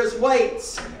race when there's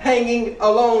weights hanging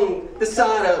along the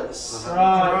side of us.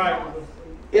 Right.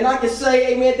 And I can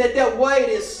say, amen, that weight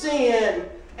is sin,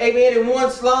 amen, in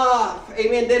one's life,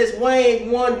 amen, that is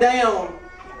weighing one down.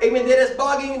 Amen, that is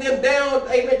bogging them down,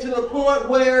 amen, to the point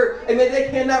where, amen, they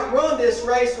cannot run this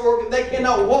race or they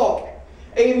cannot walk.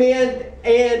 Amen.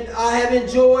 And I have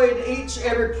enjoyed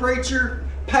every preacher,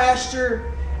 pastor,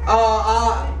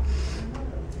 I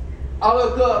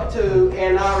look up to,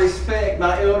 and I respect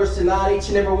my elders tonight, each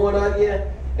and every one of you.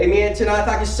 Amen. Tonight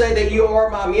I can say that you are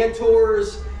my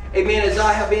mentors. Amen. As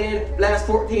I have been in the last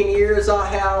 14 years, I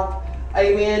have,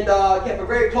 amen, kept a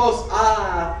very close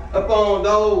eye upon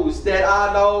those that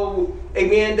I know,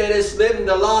 amen, that is living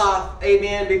the life,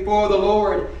 amen, before the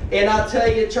Lord. And I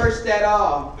tell you, church, that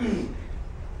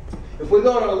if we're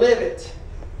going to live it,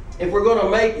 if we're going to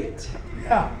make it,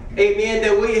 amen,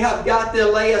 that we have got to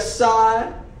lay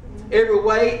aside every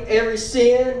weight, every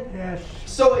sin,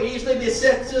 so easily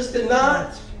besets us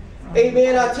tonight.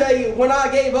 Amen, I tell you, when I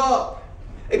gave up,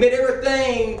 amen,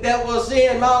 everything that was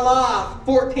in my life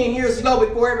 14 years ago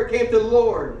before I ever came to the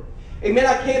Lord. Amen,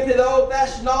 I came to the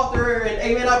old-fashioned altar, and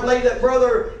amen, I believe that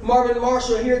Brother Marvin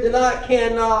Marshall here tonight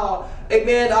can,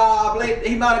 amen, I believe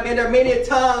he might have been there many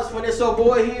times when this old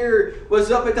boy here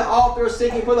was up at the altar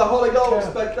singing for the Holy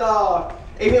Ghost. But,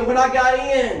 amen, when I got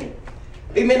in,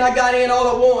 amen, I got in all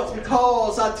at once,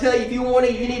 because I tell you, if you want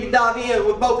it, you need to dive in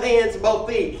with both hands and both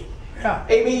feet.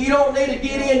 Amen, you don't need to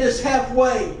get in just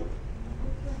halfway.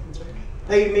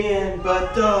 Amen,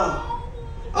 but I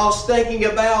was thinking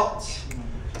about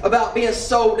being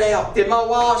sold out. And my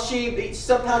wife,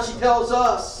 sometimes she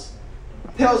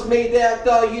tells me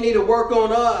that you need to work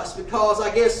on us, because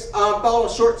I guess I'm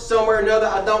falling short somewhere or another.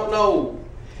 I don't know.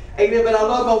 Amen. But I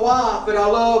love my wife, but I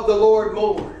love the Lord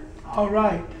more. All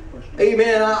right.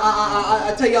 Amen.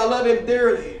 I tell you, I love Him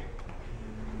dearly.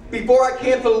 Before I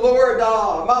came to the Lord,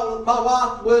 my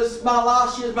wife was my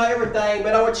life. She was my everything.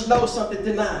 But I want you to know something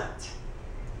tonight.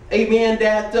 Amen.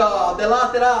 That the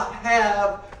life that I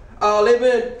have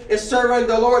living and serving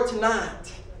the Lord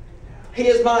tonight, He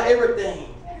is my everything.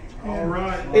 All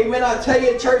right. Amen. I tell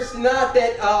you, church, tonight,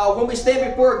 that when we stand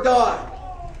before God,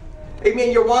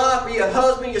 amen, your wife, or your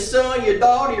husband, your son, your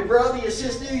daughter, your brother, your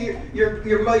sister, your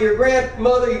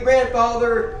grandmother, your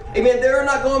grandfather, amen, they're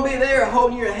not going to be there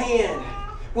holding your hand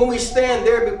when we stand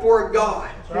there before God.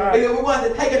 Right. Amen. We're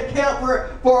going to take account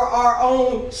for our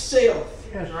own self.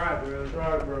 That's right, brother. That's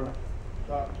right, brother.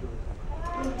 Talk to him.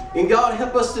 And God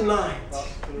help us tonight.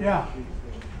 Yeah.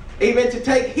 Amen. To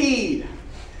take heed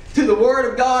to the Word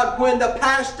of God when the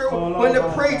pastor, when the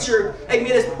preacher,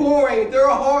 amen, is pouring their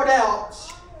heart out.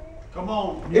 Come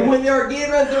on. And when they're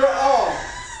giving their all.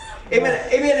 Amen.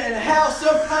 Amen. And how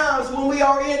sometimes when we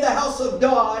are in the house of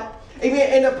God, amen,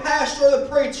 and the pastor or the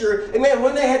preacher, amen,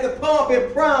 when they have to pump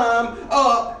and prime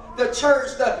up the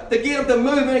church to get them to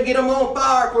move and get them on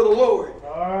fire for the Lord.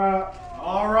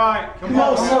 All right. Come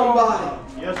on, somebody.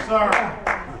 Yes, sir.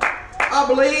 I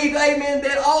believe, amen,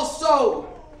 that also,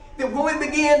 that when we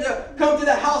begin to come to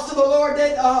the house of the Lord,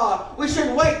 that we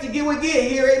shouldn't wait till we get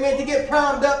here, amen, to get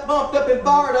primed up, pumped up, and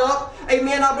fired up.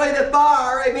 Amen. I believe that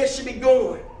fire, amen, should be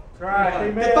going. Right.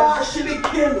 Amen. The fire should be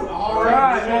kindled. All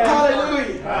right.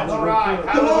 Hallelujah. That's right.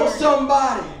 Come on,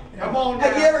 somebody. Come on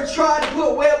Have you now. ever tried to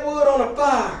put wet wood on a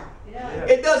fire?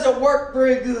 It doesn't work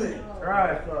very good.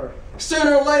 Right, sir.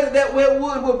 Sooner or later, that wet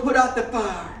wood will put out the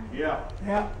fire. Yeah.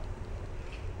 Yeah.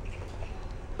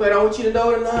 But I want you to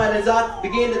know tonight, as I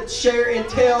begin to share and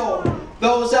tell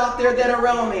those out there that are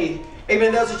around me,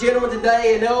 amen, there's a gentleman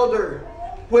today, an elder,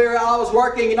 where I was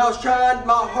working and I was trying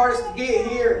my hardest to get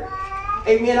here.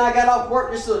 Amen, I got off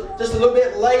work just a little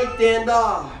bit late,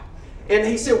 and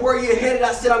he said, where are you headed?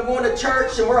 I said, I'm going to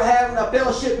church and we're having a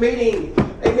fellowship meeting.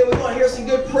 Amen, we're going to hear some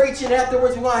good preaching.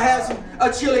 Afterwards, we're going to have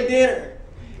a chili dinner.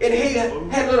 And he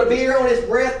had a little beer on his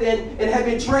breath and had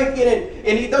been drinking.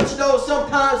 And he, don't you know,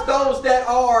 sometimes those that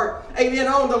are, amen,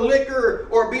 on the liquor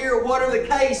or beer, whatever the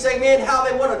case, amen, how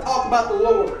they want to talk about the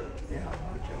Lord.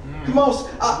 Come on,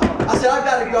 I said, I've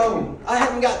got to go. I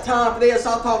haven't got time for this.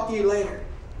 I'll talk to you later.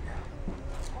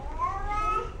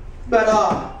 But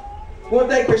one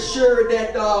thing for sure,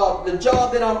 that the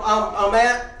job that I'm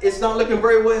at is not looking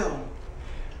very well.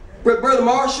 But Brother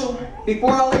Marshall,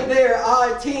 before I leave there,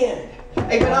 I attend.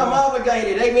 Amen, I'm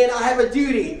obligated. Amen, I have a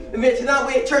duty. Amen, tonight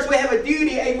we at church, we have a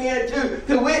duty, amen,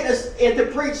 to witness and to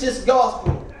preach this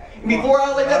gospel. And before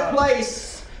I leave that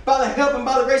place, by the help and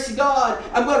by the grace of God,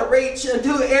 I'm going to reach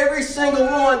into every single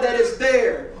one that is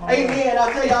there. Amen,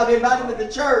 I tell you, I've invited them to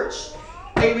the church.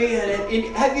 Amen,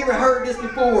 and have you ever heard this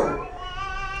before?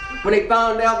 When they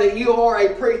found out that you are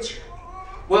a preacher,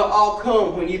 well, I'll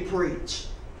come when you preach.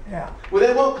 Yeah. Well,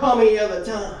 they won't come any other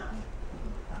time.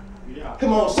 Yeah.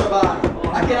 Come on, somebody.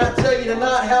 I cannot tell you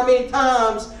tonight how many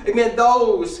times, amen,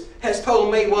 those has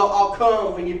told me, well, I'll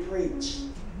come when you preach.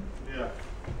 Yeah.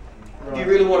 If you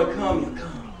really want to come, you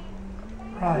come.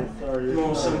 Right. Come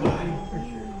on, somebody.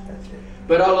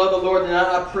 But I love the Lord tonight.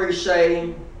 I appreciate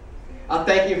Him. I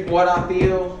thank Him for what I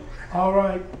feel. All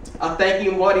right. I thank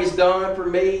Him for what He's done for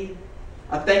me.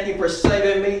 I thank Him for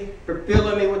saving me, for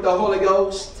filling me with the Holy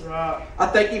Ghost. Right. I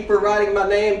thank Him for writing my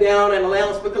name down in the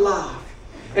Lamb's Book of Life.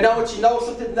 And I want you to know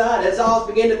something tonight, as I was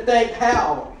beginning to think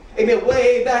how, amen,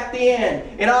 way back then.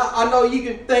 And I know you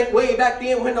can think way back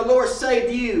then when the Lord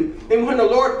saved you. And when the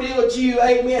Lord filled you,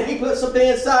 amen, He put something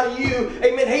inside of you.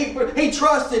 Amen, He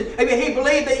trusted, amen, He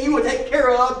believed that you would take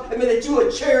care of, amen, that you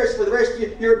would cherish for the rest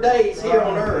of your days here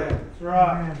on earth. That's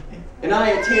right. And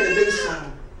I intend to do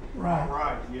so. Right.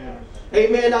 Right. Yes.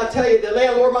 Amen, I tell you, the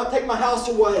landlord might take my house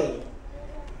away.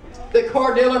 The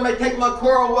car dealer may take my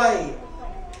car away.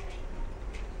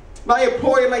 My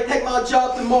employer may take my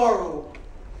job tomorrow.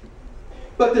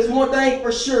 But there's one thing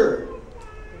for sure.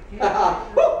 Go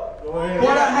ahead.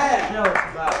 What I have.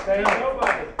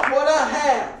 What I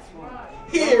have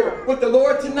here with the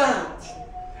Lord tonight.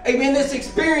 Amen. This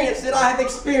experience that I have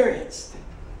experienced.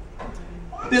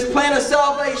 This plan of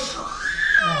salvation.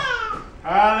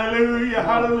 Hallelujah.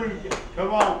 Hallelujah.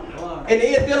 Come on. And the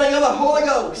infilling of the Holy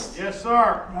Ghost. Yes,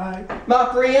 sir. Right.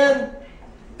 My friend,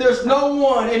 there's no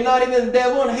one, and not even the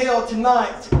devil in hell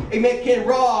tonight, amen, can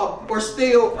rob or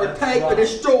steal or take or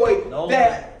destroy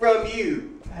that from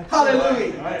you.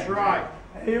 Hallelujah. That's right.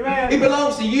 Amen. It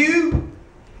belongs to you.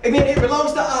 Amen. It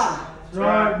belongs to I. That's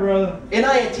right, brother. And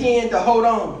I intend to hold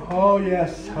on. Oh,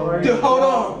 yes. To hold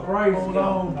on. Praise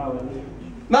God.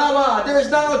 My, there is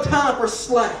not no time for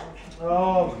slack.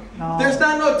 Oh, no. There's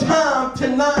not no time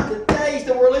tonight, the days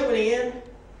that we're living in,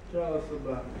 Tell us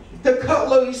about to cut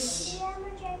loose.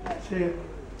 That's it.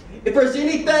 If there's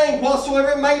anything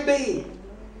whatsoever it may be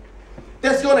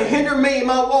that's going to hinder me in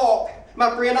my walk,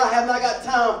 my friend, I have not got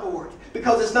time for it,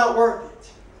 because it's not worth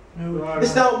it. No,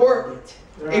 It's not worth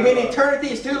it. Amen. Eternity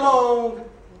is too long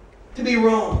to be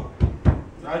wrong.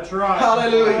 That's right.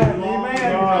 Hallelujah.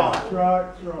 Amen. God. That's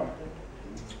right. That's right.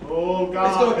 Oh, God.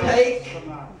 It's going to take,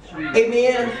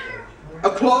 amen, a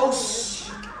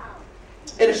close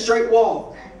and a straight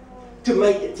walk to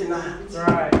make it tonight.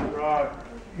 Right. Right.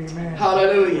 Amen.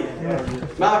 Hallelujah.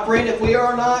 Yes. My friend, if we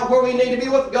are not where we need to be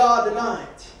with God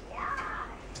tonight,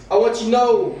 I want you to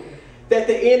know that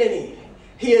the enemy,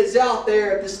 he is out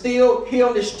there to steal, kill,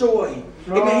 and destroy.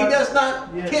 Amen. He does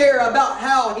not care about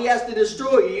how he has to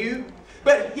destroy you,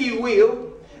 but he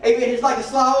will. Amen. He's like a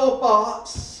sly old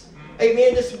fox.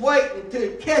 Amen. Just waiting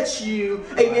to catch you.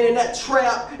 Amen. In that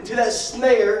trap, into that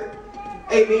snare.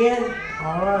 Amen.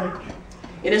 All right.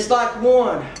 And it's like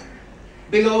one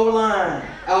big old lion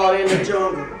out in the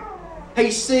jungle. He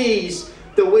sees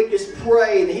the weakest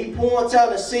prey that he points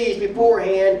out and sees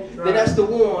beforehand. Then that's the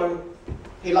one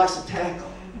he likes to tackle.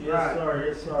 Yes, sir.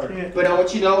 Yes, sir. But I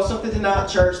want you to know something tonight,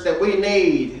 church, that we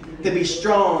need to be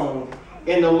strong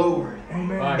in the Lord.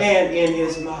 Amen. And in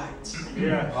His might.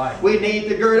 Yeah. We need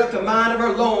to gird up the mind of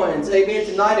our loins, amen,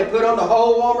 tonight, and put on the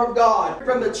whole armor of God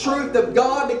from the truth of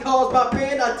God, because, my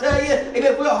friend, I tell you,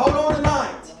 amen, if we'll hold on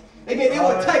tonight, amen, it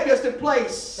will take us to a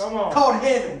place called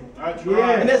heaven. That's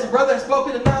right. And as the brother has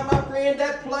spoken tonight, my friend,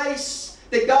 that place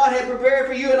that God had prepared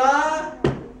for you and I,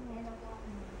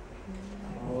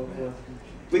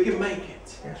 we can make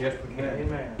it. Yes, we can.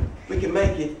 Amen. We can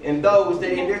make it. And those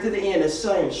that endure to the end, the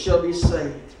saints shall be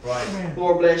saved. Right.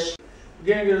 Lord bless you.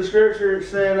 Beginning of the scripture, it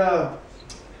said,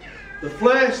 the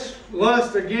flesh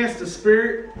lusts against the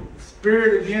spirit,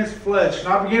 spirit against flesh. And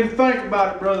I began to think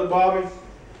about it, Brother Bobby.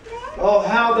 Oh,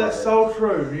 how that's so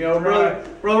true. You know, Brother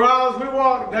Ryles, we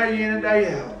walk day in and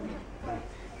day out.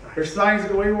 There's things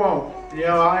that we want. You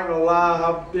know, I ain't gonna lie,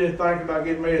 I've been thinking about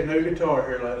getting me a new guitar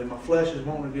here lately. My flesh is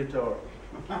wanting a guitar.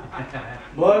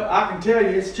 But I can tell you,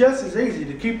 it's just as easy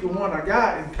to keep the one I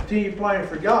got and continue playing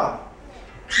for God.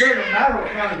 It doesn't matter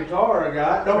what kind of guitar I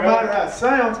got. Don't matter how it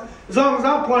sounds. As long as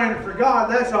I'm playing it for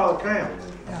God, that's all that counts.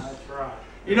 That's right.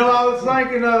 You know, I was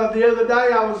thinking the other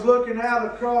day, I was looking out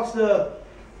across a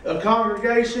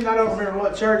congregation. I don't remember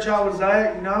what church I was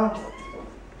at, you know.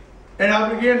 And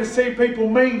I began to see people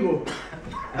mingle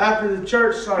after the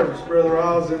church service, Brother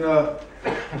Ryles.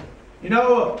 And, you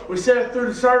know, we sat through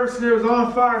the service and it was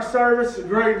on fire service, a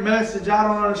great message. I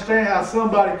don't understand how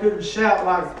somebody couldn't shout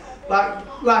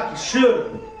like you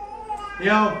should. You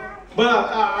know, but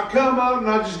I come up and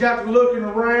I just got to looking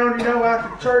around, you know,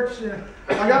 after church, and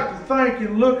I got to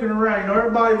thinking, looking around, you know,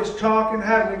 everybody was talking,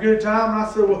 having a good time, and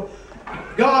I said, well,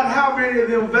 God, how many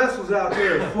of them vessels out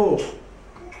there are full?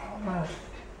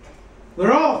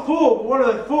 They're all full, but what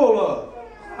are they full of?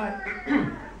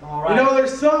 All right. You know,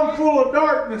 there's some full of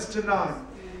darkness tonight.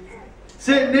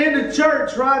 Sitting in the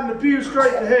church, riding the pew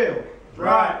straight to hell.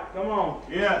 Right. Come on.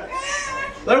 Yeah.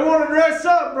 They want to dress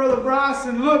up, Brother Bryce,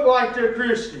 and look like they're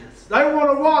Christians. They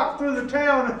want to walk through the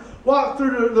town and walk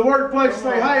through the workplace and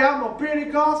say, hey, I'm a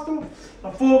Pentecostal,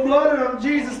 I'm full-blooded, I'm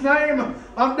Jesus' name,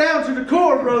 I'm down to the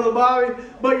core, Brother Bobby.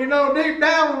 But you know, deep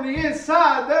down on the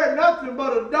inside, there's nothing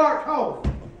but a dark hole.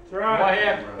 That's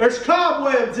right. There's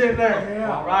cobwebs in there.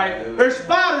 Yeah. All right. There's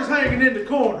spiders hanging in the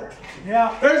corner.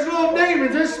 Yeah. There's little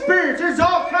demons, there's spirits, there's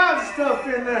all kinds of stuff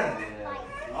in there.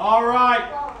 All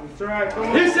right. That's right. Come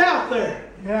on. It's out there.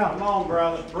 Yeah. Come on,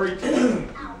 brother. Preach it.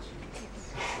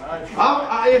 If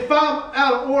I'm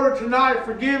out of order tonight,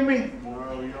 forgive me.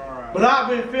 No, you're all right. But I've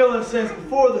been feeling since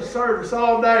before the service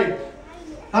all day.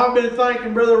 I've been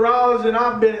thinking, Brother Ryles, and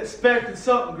I've been expecting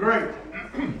something great.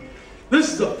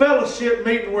 This is a fellowship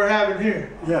meeting we're having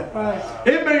here. Yeah. Right.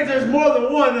 It means there's more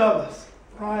than one of us.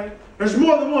 Right. There's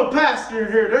more than one pastor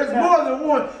in here. There's more than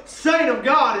one saint of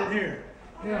God in here.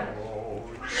 Yeah.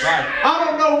 Right. I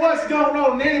don't know what's going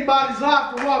on in anybody's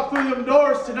life to walk through them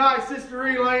doors tonight, Sister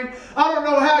Elaine. I don't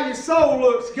know how your soul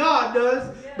looks. God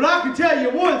does. But I can tell you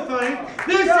one thing.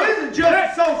 This isn't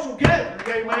just a social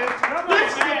gathering, amen.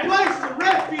 This is a place of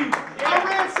refuge. I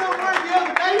read somewhere the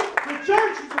other day, the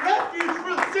church is a refuge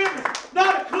for the sinners,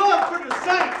 not a club for the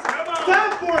saints. It's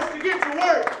time for us to get to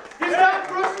work. It's time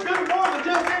for us to do more than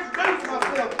just introduce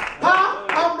myself. Hi,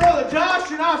 I'm Brother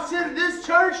Josh, and I sit at this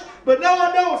church, but no,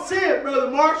 I don't sit, Brother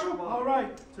Marshall. All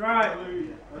right. That's right.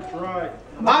 That's right.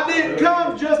 I didn't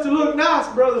come just to look nice,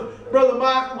 Brother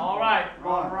Michael. All right.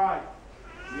 All right.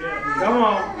 Yeah. Come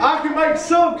on. I can make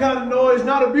some kind of noise,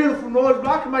 not a beautiful noise, but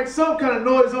I can make some kind of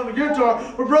noise on the guitar.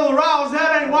 But Brother Ryles,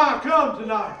 that ain't why I come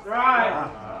tonight. That's right.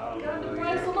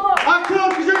 I come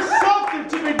because there's something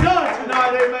to be done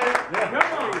tonight, amen.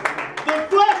 Come on. The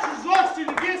flesh is lusting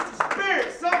against the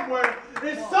spirit somewhere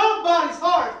in somebody's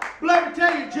heart. But let me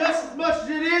tell you, just as much as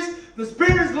it is, the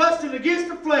spirit is lusting against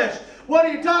the flesh. What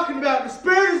are you talking about? The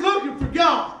spirit is looking for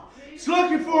God. It's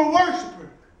looking for a worshiper.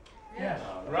 Yes.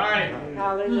 Right.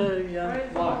 Hallelujah.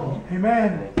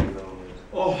 Amen.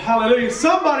 Oh, hallelujah.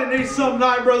 Somebody needs something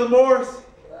tonight, Brother Morris.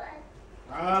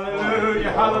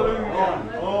 Hallelujah.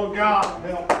 Hallelujah. Oh, God,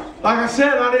 help us. Like I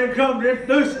said, I didn't come to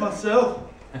introduce myself.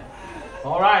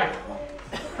 All right.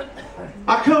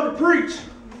 I come to preach.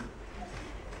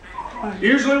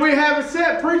 Usually we have a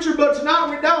set preacher, but tonight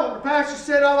we don't. The pastor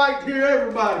said I like to hear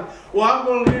everybody. Well, I'm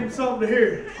going to give him something to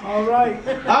hear. All right.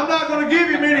 I'm not going to give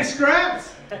him any scraps.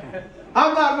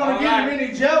 I'm not going to give him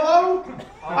any jello.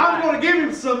 I'm going to give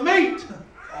him some meat.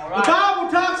 The Bible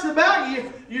talks about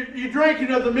you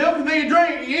drinking of the milk and then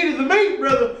you eat of the meat,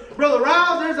 Brother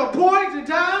Ryles. There's a point in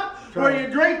time where you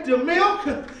drink the milk,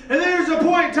 and then there's a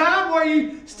point in time where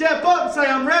you step up and say,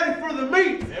 I'm ready for the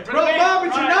meat. Brother Bobby,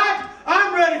 tonight,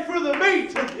 I'm ready for the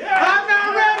meat. I'm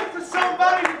not ready for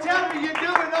somebody to tell me you're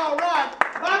doing all right.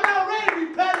 I'm not ready to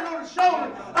be patted on the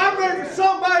shoulder. I'm ready for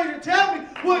somebody to tell me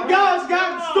what God's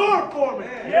got in store for me.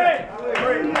 Yeah.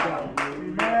 Praise God.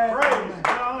 Amen. Praise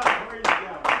God. Praise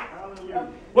God. Hallelujah.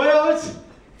 Well, it's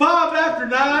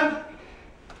 9:05.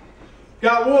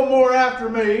 got one more after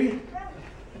me.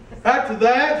 After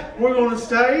that, we're going to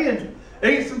stay and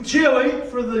eat some chili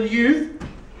for the youth.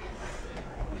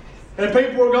 And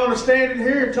people are going to stand in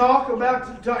here and talk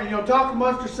about, talk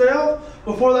amongst themselves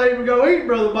before they even go eat,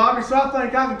 Brother Bobby. So I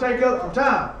think I can take up some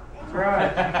time. That's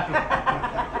right.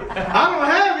 I don't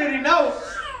have any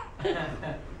notes.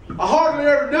 I hardly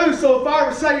ever do. So if I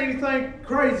ever say anything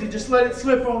crazy, just let it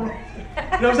slip on.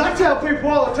 As I tell people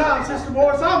all the time, Sister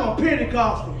Morris, I'm a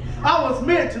Pentecostal. I was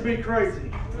meant to be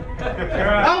crazy.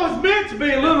 I was meant to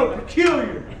be a little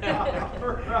peculiar.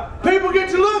 People get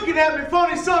to looking at me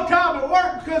funny sometimes at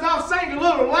work because I'll sing a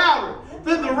little louder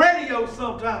than the radio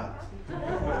sometimes.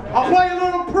 I'll play a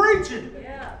little preaching.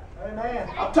 Amen.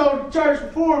 I've told the church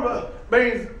before, but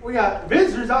being we got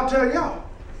visitors, I'll tell y'all.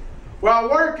 Where I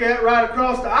work at, right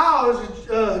across the aisle, is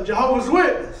a Jehovah's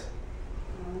Witness.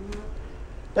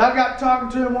 I got talking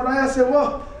to him one day. I said,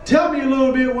 well, tell me a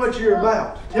little bit what you're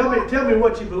about. Tell me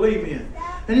what you believe in.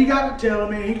 And he got to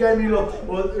telling me. He gave me little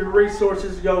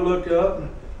resources to go look up. And,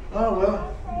 oh,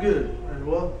 well, good. And,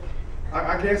 well,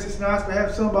 I guess it's nice to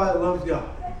have somebody that loves God.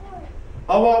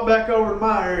 I walked back over to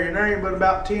my area, and there ain't but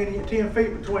about 10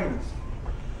 feet between us.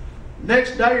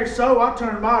 Next day or so, I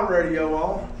turned my radio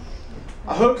on.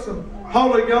 I hooked some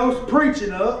Holy Ghost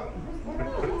preaching up.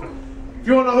 If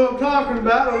you want to know who I'm talking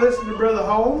about, I listen to Brother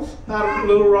Holmes out of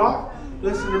Little Rock.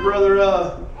 Listen to Brother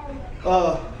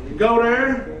Go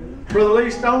There, Brother Lee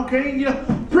Stone King,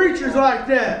 preachers like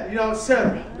that,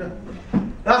 etc.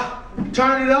 I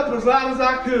turned it up as loud as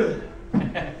I could.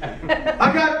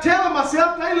 I got telling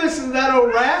myself, they listen to that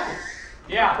old rap.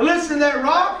 Yeah. Listen to that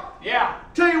rock. Yeah.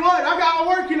 Tell you what, I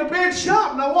work in a big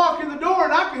shop and I walk in the door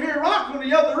and I can hear rock on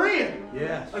the other end.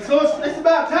 Yeah. So it's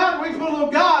about time we put a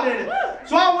little God in it.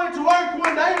 So I went to work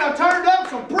one day and I turned up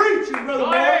some preaching, Brother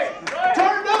Morris. I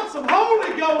turned up some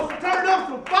Holy Ghost. I turned up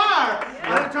some fire.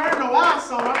 I didn't turn no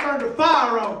ice on. I turned the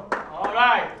fire on. All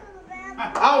right.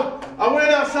 I went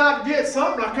outside to get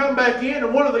something. I come back in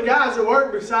and one of the guys that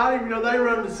worked beside him, they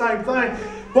run the same thing,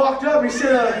 walked up and he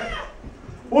said,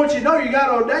 "What you know, you got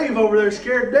old Dave over there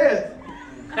scared to death."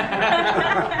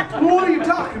 Well, what are you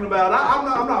talking about?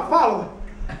 I'm not following.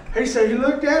 He said, he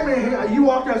looked at me, you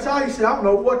walked outside, he said, I don't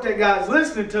know what that guy's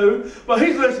listening to, but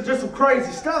he's listening to some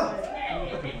crazy stuff.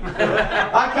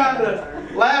 I kind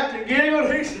of laughed and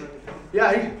giggled. He said,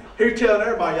 yeah, he's telling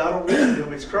everybody, y'all don't listen to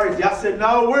him, it's crazy. I said,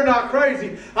 no, we're not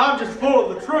crazy. I'm just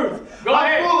full of the truth.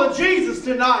 I'm full of Jesus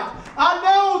tonight. I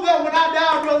know that when I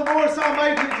die, Brother Morris, I'll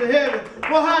make it to heaven.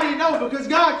 Well, how do you know? Because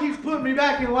God keeps putting me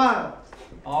back in line.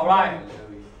 All right.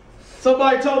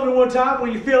 Somebody told me one time,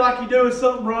 when you feel like you're doing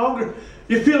something wrong, or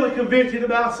you're feeling convicted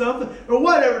about something, or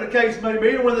whatever the case may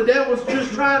be, or when the devil's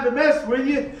just trying to mess with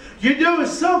you, you're doing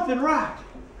something right.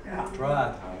 Yeah. That's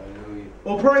right. Hallelujah.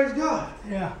 Well, praise God.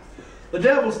 Yeah. The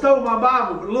devil stole my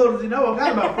Bible, but little does he know, I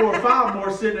got about 4 or 5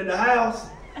 more sitting in the house.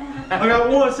 I got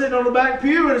one sitting on the back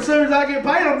pew, and as soon as I get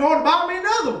paid, I'm going to buy me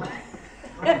another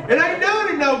one. It ain't doing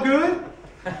him no good.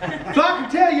 So I can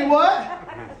tell you what,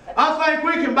 I think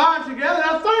we can bind together.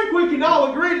 I think we can all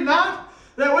agree tonight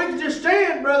that we can just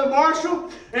stand, Brother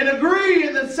Marshall, and agree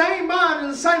in the same mind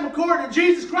and the same accord that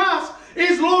Jesus Christ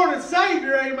is Lord and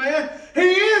Savior, amen. He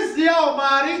is the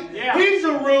Almighty. Yeah. He's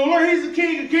the ruler. He's the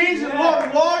King of Kings and Lord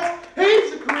of Lords.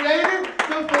 He's the Creator,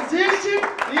 the Physician,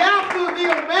 the Alpha and the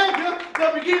Omega,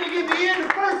 the beginning and the end, the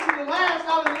first and the last.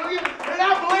 Hallelujah. And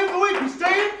I believe that we can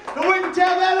stand and we can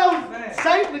tell that old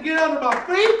Satan to get under my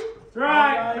feet. That's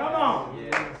right. Come on.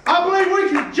 Yes. I believe we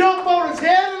can jump on his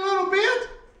head a little bit.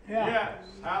 Yeah. Yes.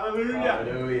 Hallelujah.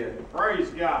 Hallelujah. Praise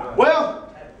God. Well,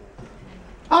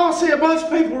 I don't see a bunch of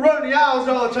people running the aisles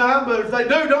all the time, but if they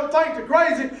do, don't think they're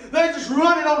crazy. They're just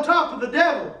running on top of the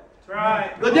devil. That's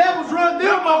right. The devil's run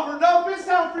them over enough. It's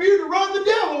time for you to run the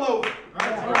devil over.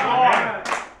 That's right.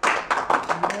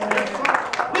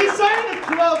 This ain't a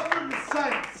club for the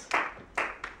saints.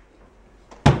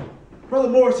 Brother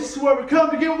Morris, this is where we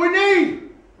come to get what we need.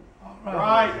 All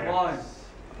right.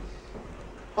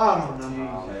 I don't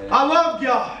know. I love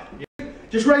God.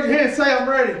 Just raise your hand and say, I'm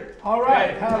ready. All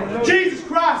right. Hallelujah. Jesus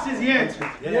Christ is the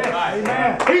answer. Yes.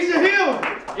 Amen. He's the healer.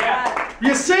 Yeah.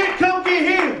 You're sick, come get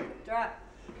healed. Right.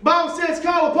 Bible says,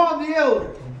 call upon the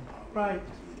elder. Right.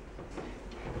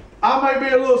 I may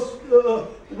be a little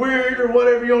weird or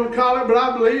whatever you want to call it, but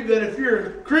I believe that if you're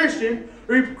a Christian,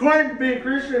 or you claim to be a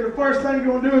Christian, and the first thing you're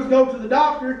going to do is go to the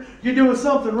doctor, you're doing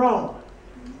something wrong.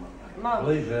 I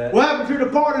believe that. What happened to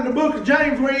the part in the book of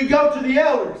James where you go to the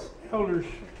elders? Elders.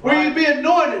 Where you be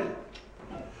anointed?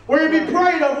 Where you be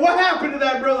prayed over? What happened to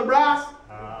that, Brother Bryce?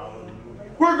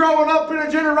 We're growing up in a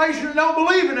generation that don't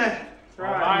believe in that. That's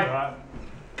right.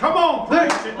 Come on, they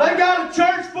got a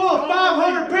church full of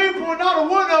 500 people and not a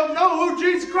one of them know who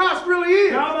Jesus Christ really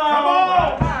is. Come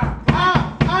on.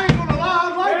 I ain't gonna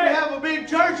lie, I'd like to have a big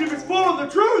church if it's full of the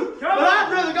truth. But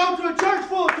I'd rather go to a church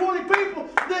full of 20 people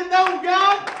that know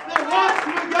God, that walks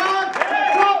with God,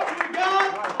 that talks with God,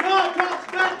 God talks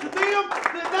back to them,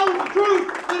 that knows the truth,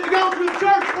 than to go to a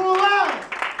church full of lies.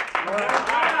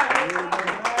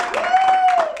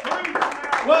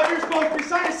 Well, you're supposed to be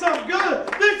saying something good.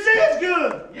 This is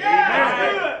good.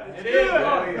 Yeah, it's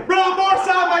good. Brother Morris,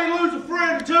 I may lose a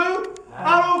friend or two.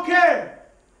 I don't care.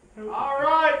 All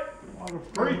right.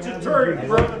 Preach the truth,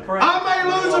 brother. I may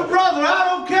lose a brother. I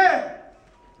don't care.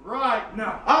 Right.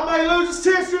 No. I may lose a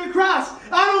sister in Christ.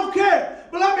 I don't care.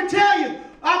 But let me tell you,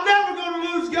 I'm never going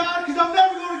to lose God because I'm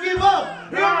never going to give up.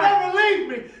 He'll never leave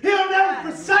me. He'll never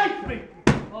forsake me.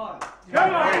 Come on.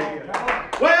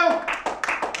 Well,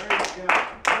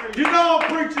 you know I'm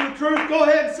preaching the truth. Go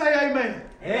ahead and say amen.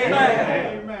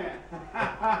 Amen.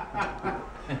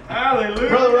 Hallelujah.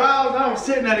 Brother Ryles, I was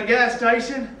sitting at a gas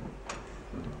station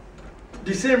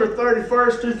December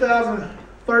 31st,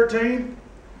 2013.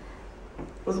 It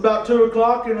was about 2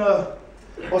 o'clock and I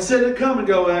was sitting at Come and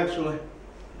Go actually.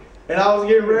 And I was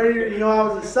getting ready, you know, I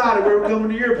was excited. We were coming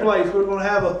to your place. We were going to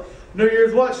have a New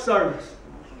Year's watch service.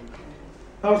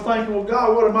 I was thinking, well,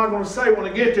 God, what am I going to say when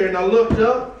I get there? And I looked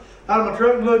up out of my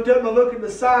truck and looked up and I looked at the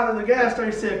sign of the gas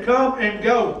station and said, Come and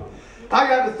Go. I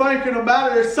got to thinking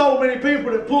about it. There's so many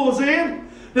people that pulls in.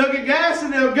 They'll get gas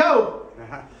and they'll go.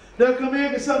 They'll come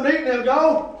in, get something to eat, and they'll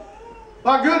go.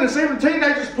 My goodness, even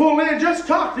teenagers pull in, just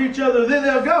talk to each other, then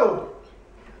they'll go.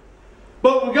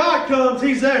 But when God comes,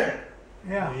 He's there.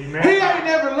 Yeah. He ain't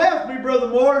never left me, Brother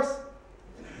Morris.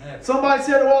 Somebody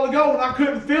said a while ago when I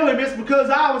couldn't feel Him, it's because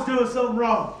I was doing something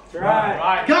wrong.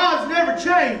 Right. God's never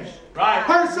changed. Right.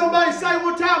 Heard somebody say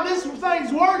one time, this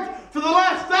thing's worked for the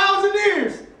last 1,000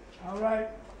 years. All right.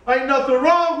 Ain't nothing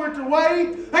wrong with the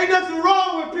way. Ain't nothing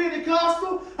wrong with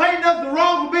Pentecostal. Ain't nothing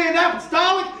wrong with being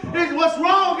apostolic. What's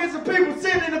wrong is the people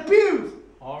sitting in the pews.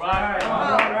 All right.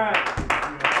 All right.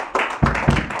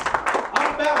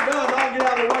 I'm about done. I'll get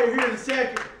out of the way here in a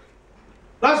second.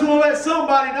 I just want to let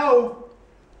somebody know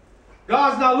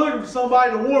God's not looking for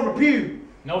somebody to warm a pew.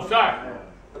 No, sir.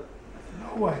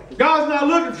 No way. God's not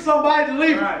looking for somebody to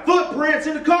leave footprints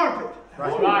in the carpet.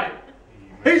 That's right.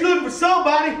 He's looking for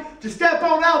somebody to step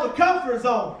on out of the comfort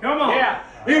zone. Come on. Yeah.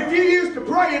 If you used to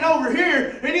praying over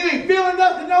here and you ain't feeling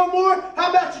nothing no more,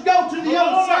 how about you go to the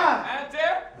other side? That's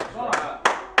it. Come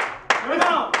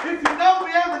on. If you know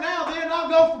me every now and then, I'll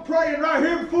go from praying right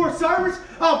here before service.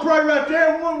 I'll pray right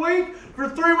there 1 week. For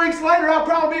 3 weeks later, I'll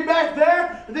probably be back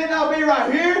there. And then I'll be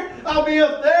right here. I'll be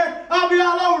up there. I'll be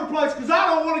all over the place because I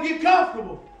don't want to get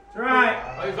comfortable. That's right.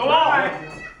 Praise the Lord.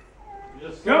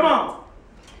 Yes, come on.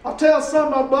 I'll tell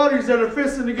some of my buddies that are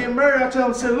fixing to get married, I'll tell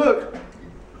them, say, look,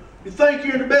 you think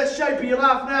you're in the best shape of your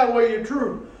life now, well, you're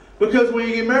true. Because when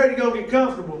you get married, you're going to get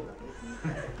comfortable.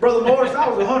 Brother Morris, I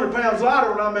was 100 pounds lighter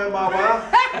when I met my wife.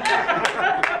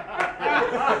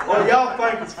 Well, y'all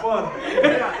think it's funny.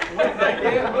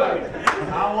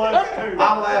 I was too.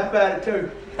 I laugh at it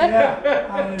too.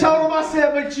 Yeah. Told him, I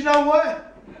said, but you know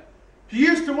what? You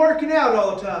used to working out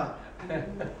all the time.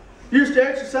 You used to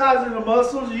exercising the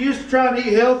muscles. You used to trying to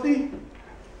eat healthy.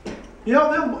 You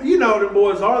know them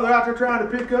boys are. They're out there trying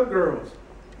to pick up girls.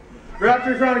 They're out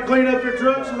there trying to clean up their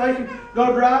trucks so they can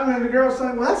go driving, and the girl's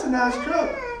saying, well, that's a nice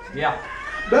truck. Yeah.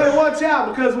 Better watch out,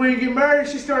 because when you get married,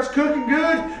 she starts cooking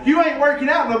good. You ain't working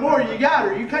out no more. You got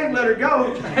her. You can't let her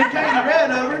go. You can't get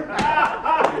rid of her.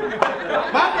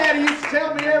 My daddy used to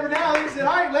tell me every now and then, he said,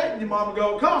 I ain't letting your mama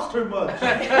go. It costs too much.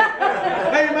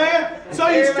 Amen. So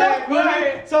you stuck with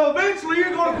it. So eventually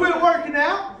you're going to quit working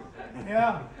out.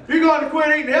 Yeah. You're going to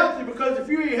quit eating healthy, because if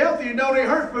you eat healthy and don't eat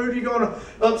her food, you're going to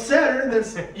upset her, and then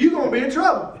you're going to be in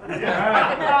trouble.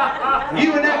 Yeah.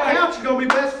 You and that couch are going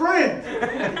to be best friends.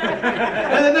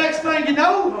 And the next thing you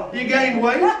know, you gain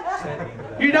weight.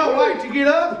 You don't like to get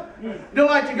up. You don't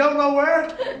like to go nowhere.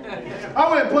 I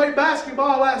went and played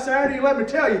basketball last Saturday, and let me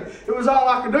tell you, it was all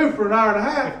I could do for an hour and a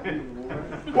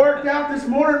half. Worked out this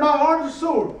morning, my arms are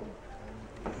sore.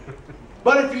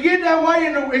 But if you get that way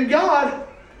in God,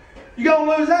 you're going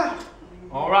to lose out.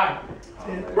 All right.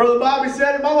 Brother Bobby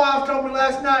said it. My wife told me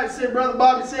last night, said Brother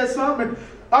Bobby said something, and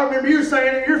I remember you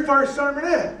saying it in your first sermon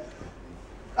there.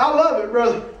 I love it,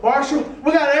 Brother Marshall.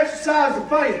 We got to exercise the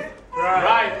faith.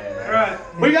 Right.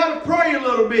 We got to pray a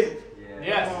little bit.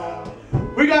 Yes.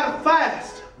 We got to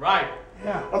fast. Right.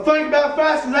 Yeah. I think about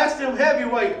fasting, that's them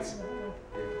heavyweights.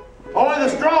 Only the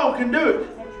strong can do it.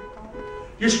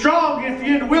 You're strong if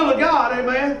you're in the will of God,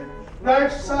 amen. Now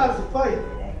exercise the faith.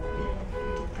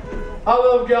 I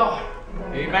love God.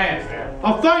 Amen.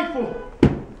 I'm thankful.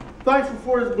 Thankful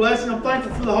for His blessing. I'm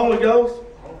thankful for the Holy Ghost.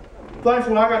 I'm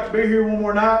thankful I got to be here one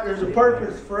more night. There's a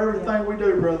purpose for everything we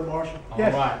do, Brother Marshall.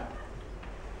 Yes. All right.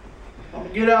 I'm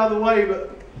going to get out of the way,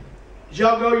 but as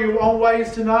y'all go your own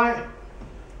ways tonight,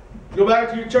 go back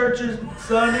to your churches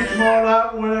Sunday, tomorrow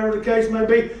night, whenever the case may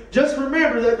be. Just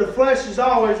remember that the flesh is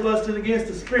always lusting against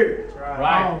the Spirit. That's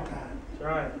right. All the time. That's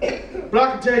right. But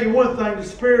I can tell you one thing, the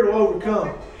Spirit will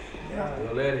overcome.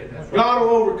 We'll let it. That's right. God will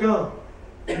overcome.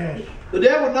 Yes. The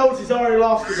devil knows he's already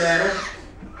lost the battle.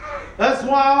 That's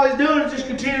why all he's doing is just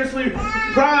continuously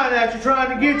prying at you,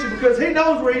 trying to get you, because he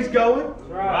knows where he's going.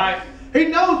 Right. He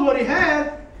knows what he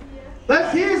had.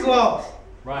 That's his loss.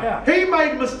 Right. He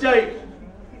made a mistake.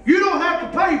 You don't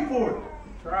have to pay for it.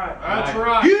 That's right. That's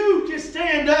right. You can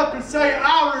stand up and say,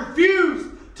 I refuse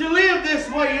to live this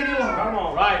way any longer. Come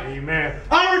on. Right. Amen.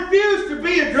 I refuse to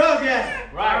be a drug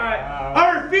addict. Right.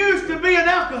 I refuse to be an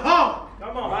alcoholic.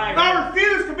 Come on. Right. I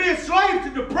refuse to be a slave to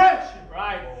depression.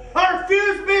 Right. I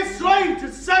refuse to be a slave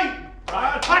to Satan.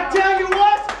 Right. I tell you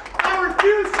what, I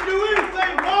refuse to do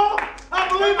anything wrong. I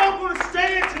believe I'm going to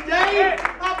stand today.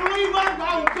 I believe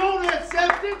I'm going to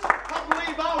accept it. I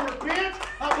believe I'll repent.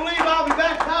 I believe I'll be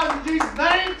baptized in Jesus'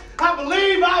 name. I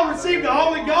believe I'll receive the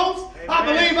Holy Ghost. I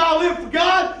believe I'll live for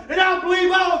God. And I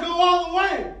believe I'll go all the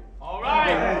way. All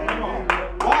right. Come on.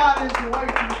 Wide is the way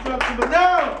to destruction, but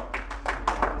narrow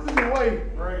is the way.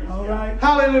 Praise All God. right.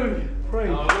 Hallelujah.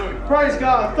 Hallelujah. Praise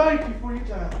God. Thank you for your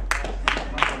time.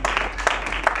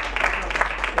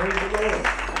 Praise the Lord.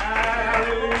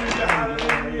 Hallelujah.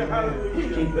 Hallelujah.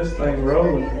 Hallelujah. Keep this thing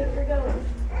rolling.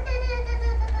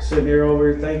 Sitting here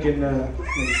over here thinking,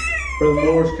 Brother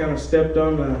Morris kind of stepped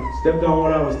on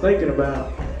what I was thinking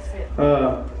about.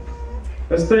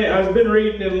 I've been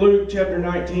reading in Luke chapter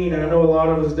 19, and I know a lot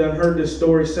of us done heard this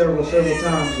story several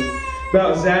times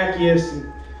about Zacchaeus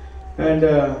and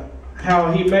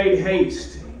how he made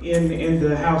haste into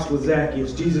the house with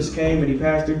Zacchaeus. Jesus came and he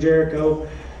passed through Jericho.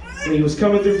 And he was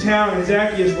coming through town, and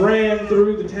Zacchaeus ran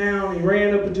through the town. He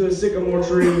ran up into a sycamore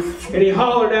tree, and he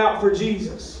hollered out for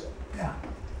Jesus.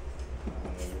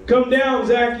 Come down,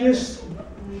 Zacchaeus,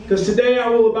 because today I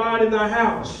will abide in thy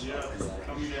house.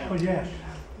 Oh, yes.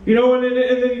 You know, and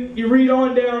then you read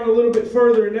on down a little bit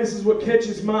further, and this is what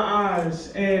catches my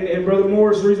eyes. And Brother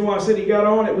Morris, the reason why I said he got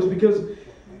on it was because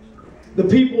the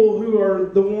people who are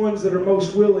the ones that are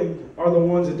most willing are the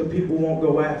ones that the people won't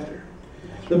go after.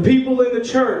 The people in the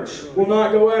church will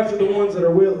not go after the ones that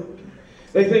are willing.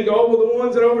 They think, oh, well, the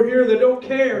ones that are over here that don't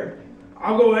care,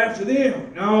 I'll go after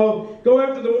them. No, go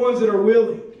after the ones that are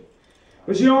willing.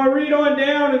 But you know, I read on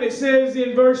down and it says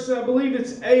in verse, I believe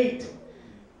it's 8.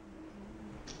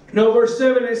 No, verse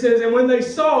 7, it says, and when they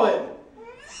saw it,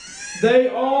 they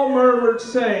all murmured,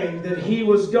 saying that he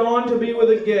was gone to be with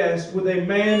a guest, with a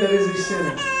man that is a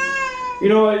sinner. You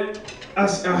know, I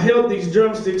held these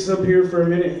drumsticks up here for a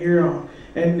minute here on.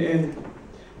 And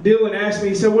Dylan asked me,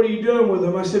 he said, what are you doing with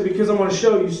them? I said, because I'm going to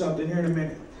show you something here in a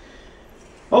minute.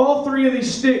 All 3 of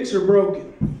these sticks are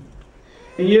broken.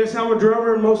 And yes, I'm a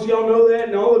drummer, and most of y'all know that,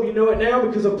 and all of you know it now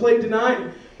because I played tonight.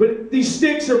 But these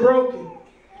sticks are broken.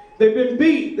 They've been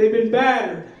beat. They've been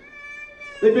battered.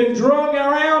 They've been drug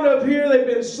around up here. They've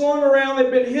been slung around.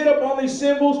 They've been hit up on these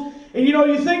cymbals. And you know,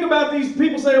 you think about these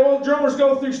people say, well, drummers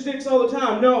go through sticks all the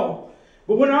time. No.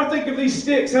 But when I think of these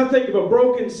sticks, I think of a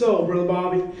broken soul, Brother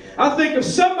Bobby. I think of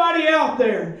somebody out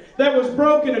there that was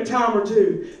broken a time or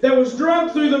two, that was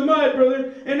drugged through the mud,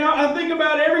 brother. And now I think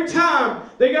about every time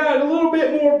they got a little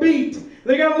bit more beat.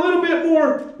 They got a little bit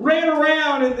more ran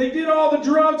around and they did all the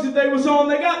drugs that they was on.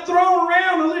 They got thrown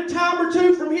around a little time or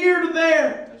two from here to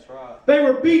there. That's right. They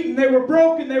were beaten, they were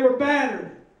broken, they were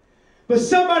battered. But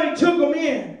somebody took them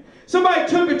in. Somebody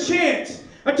took a chance.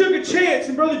 I took a chance,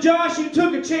 and Brother Josh, you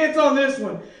took a chance on this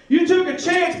one. You took a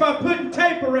chance by putting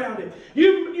tape around it.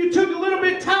 You took a little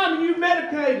bit of time and you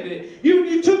medicated it.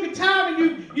 You took a time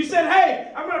and you said,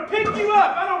 hey, I'm going to pick you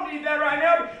up. I don't need that right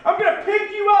now. I'm going to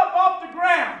pick you up off the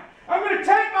ground. I'm going to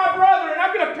take my brother and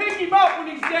I'm going to pick him up when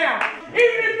he's down. Even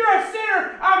if you're a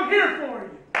sinner, I'm here for you.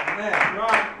 Amen.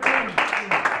 Right.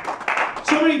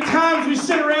 So many times we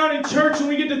sit around in church and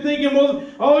we get to thinking, well,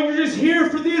 oh, you're just here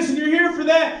for this and you're here for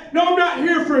that. No, I'm not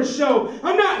here for a show.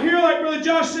 I'm not here, like Brother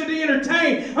Josh said, to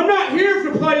entertain. I'm not here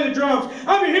to play the drums.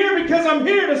 I'm here because I'm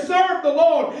here to serve the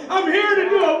Lord. I'm here to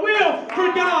do a will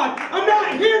for God. I'm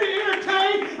not here to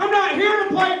entertain. I'm not here to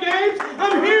play games.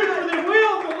 I'm here for the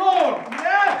will of the Lord.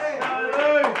 Yes.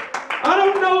 Hallelujah. I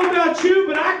don't know about you,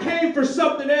 but I came for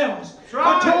something else.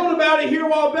 I told about it here a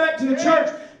while back to the church.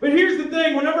 But here's the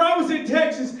thing, whenever I was in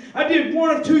Texas, I did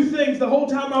one of two things the whole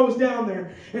time I was down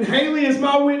there. And Haley is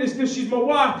my witness because she's my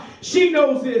wife. She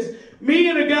knows this. Me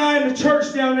and a guy in the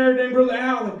church down there named Brother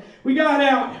Allen, we got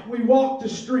out, we walked the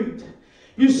street.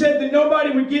 You said that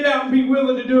nobody would get out and be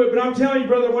willing to do it, but I'm telling you,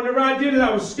 brother, whenever I did it,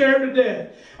 I was scared to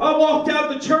death. I walked out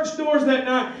the church doors that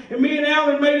night, and me and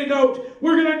Alan made a note.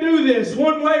 We're going to do this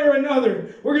one way or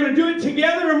another. We're going to do it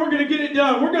together, and we're going to get it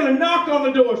done. We're going to knock on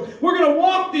the doors. We're going to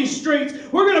walk these streets.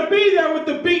 We're going to be there with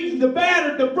the beaten, the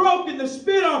battered, the broken, the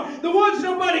spit on, the ones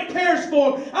nobody cares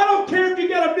for. I don't care if you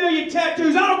got 1 million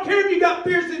tattoos. I don't care if you got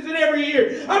piercings in every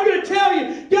ear. I'm going to tell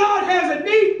you, God has a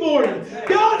need for you.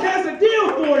 God has a deal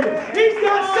for you. He's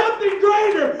got something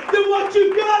greater than what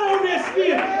you've got on that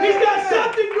skin. He's got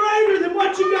something greater than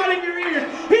what you got in your ears.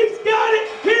 He's got it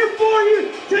here for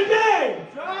you today.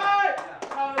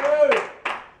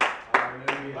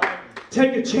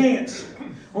 Take a chance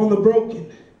on the broken.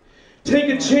 Take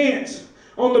a chance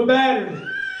on the battered.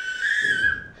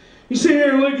 You sit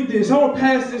here and look at this. I want to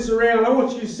pass this around. I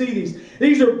want you to see these.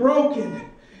 These are broken.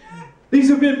 These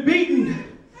have been beaten.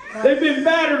 They've been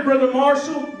battered, Brother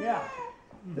Marshall.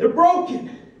 They're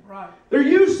broken. They're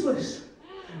useless.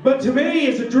 But to me,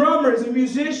 as a drummer, as a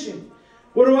musician,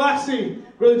 what do I see?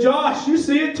 Brother Josh, you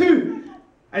see it too.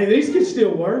 Hey, these can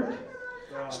still work.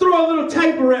 Let's throw a little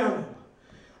tape around them.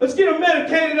 Let's get them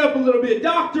medicated up a little bit.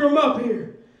 Doctor them up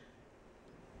here.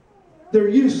 They're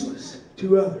useless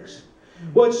to others.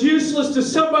 What's useless to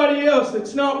somebody else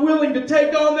that's not willing to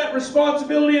take on that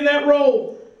responsibility and that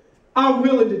role, I'm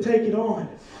willing to take it on.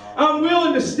 I'm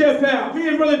willing to step out. Me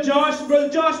and Brother Josh,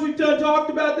 we've talked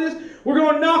about this. We're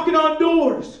going knocking on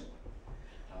doors.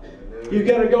 You've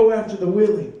got to go after the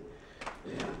willing.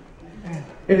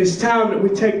 And it's time that we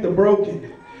take the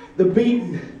broken, the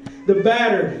beaten, the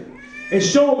battered, and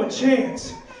show them a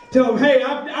chance. Tell them, hey,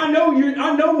 I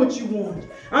know what you want.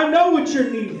 I know what you're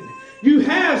needing. You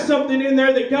have something in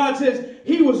there that God says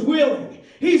He was willing.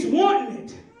 He's wanting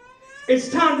it. It's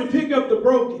time to pick up the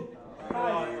broken.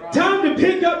 Time to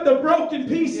pick up the broken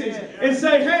pieces and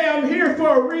say, hey, I'm here for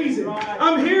a reason.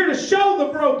 I'm here to show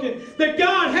the broken that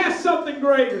God has something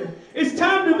greater. It's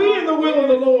time to be in the will of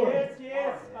the Lord.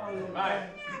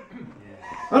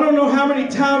 I don't know how many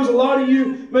times a lot of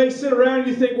you may sit around and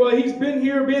you think, well, he's been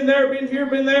here, been there, been here,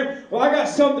 been there. Well, I got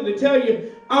something to tell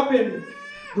you. I've been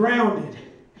grounded.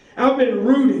 I've been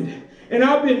rooted. And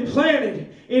I've been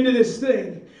planted into this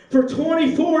thing. For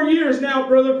 24 years now,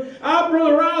 Brother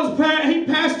Ryles, he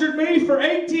pastored me for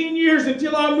 18 years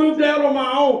until I moved out on my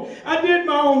own. I did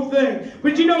my own thing.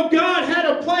 But you know, God had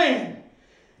a plan.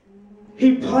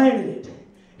 He planted it.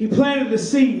 He planted the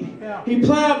seed. He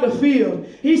plowed the field.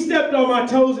 He stepped on my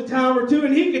toes a time or two,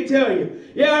 and he could tell you.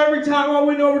 Yeah, every time I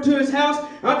went over to his house,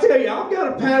 I'll tell you, I've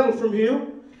got a paddle from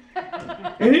him.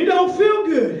 And it don't feel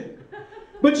good.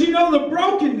 But you know, the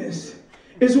brokenness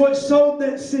is what sowed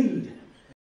that seed.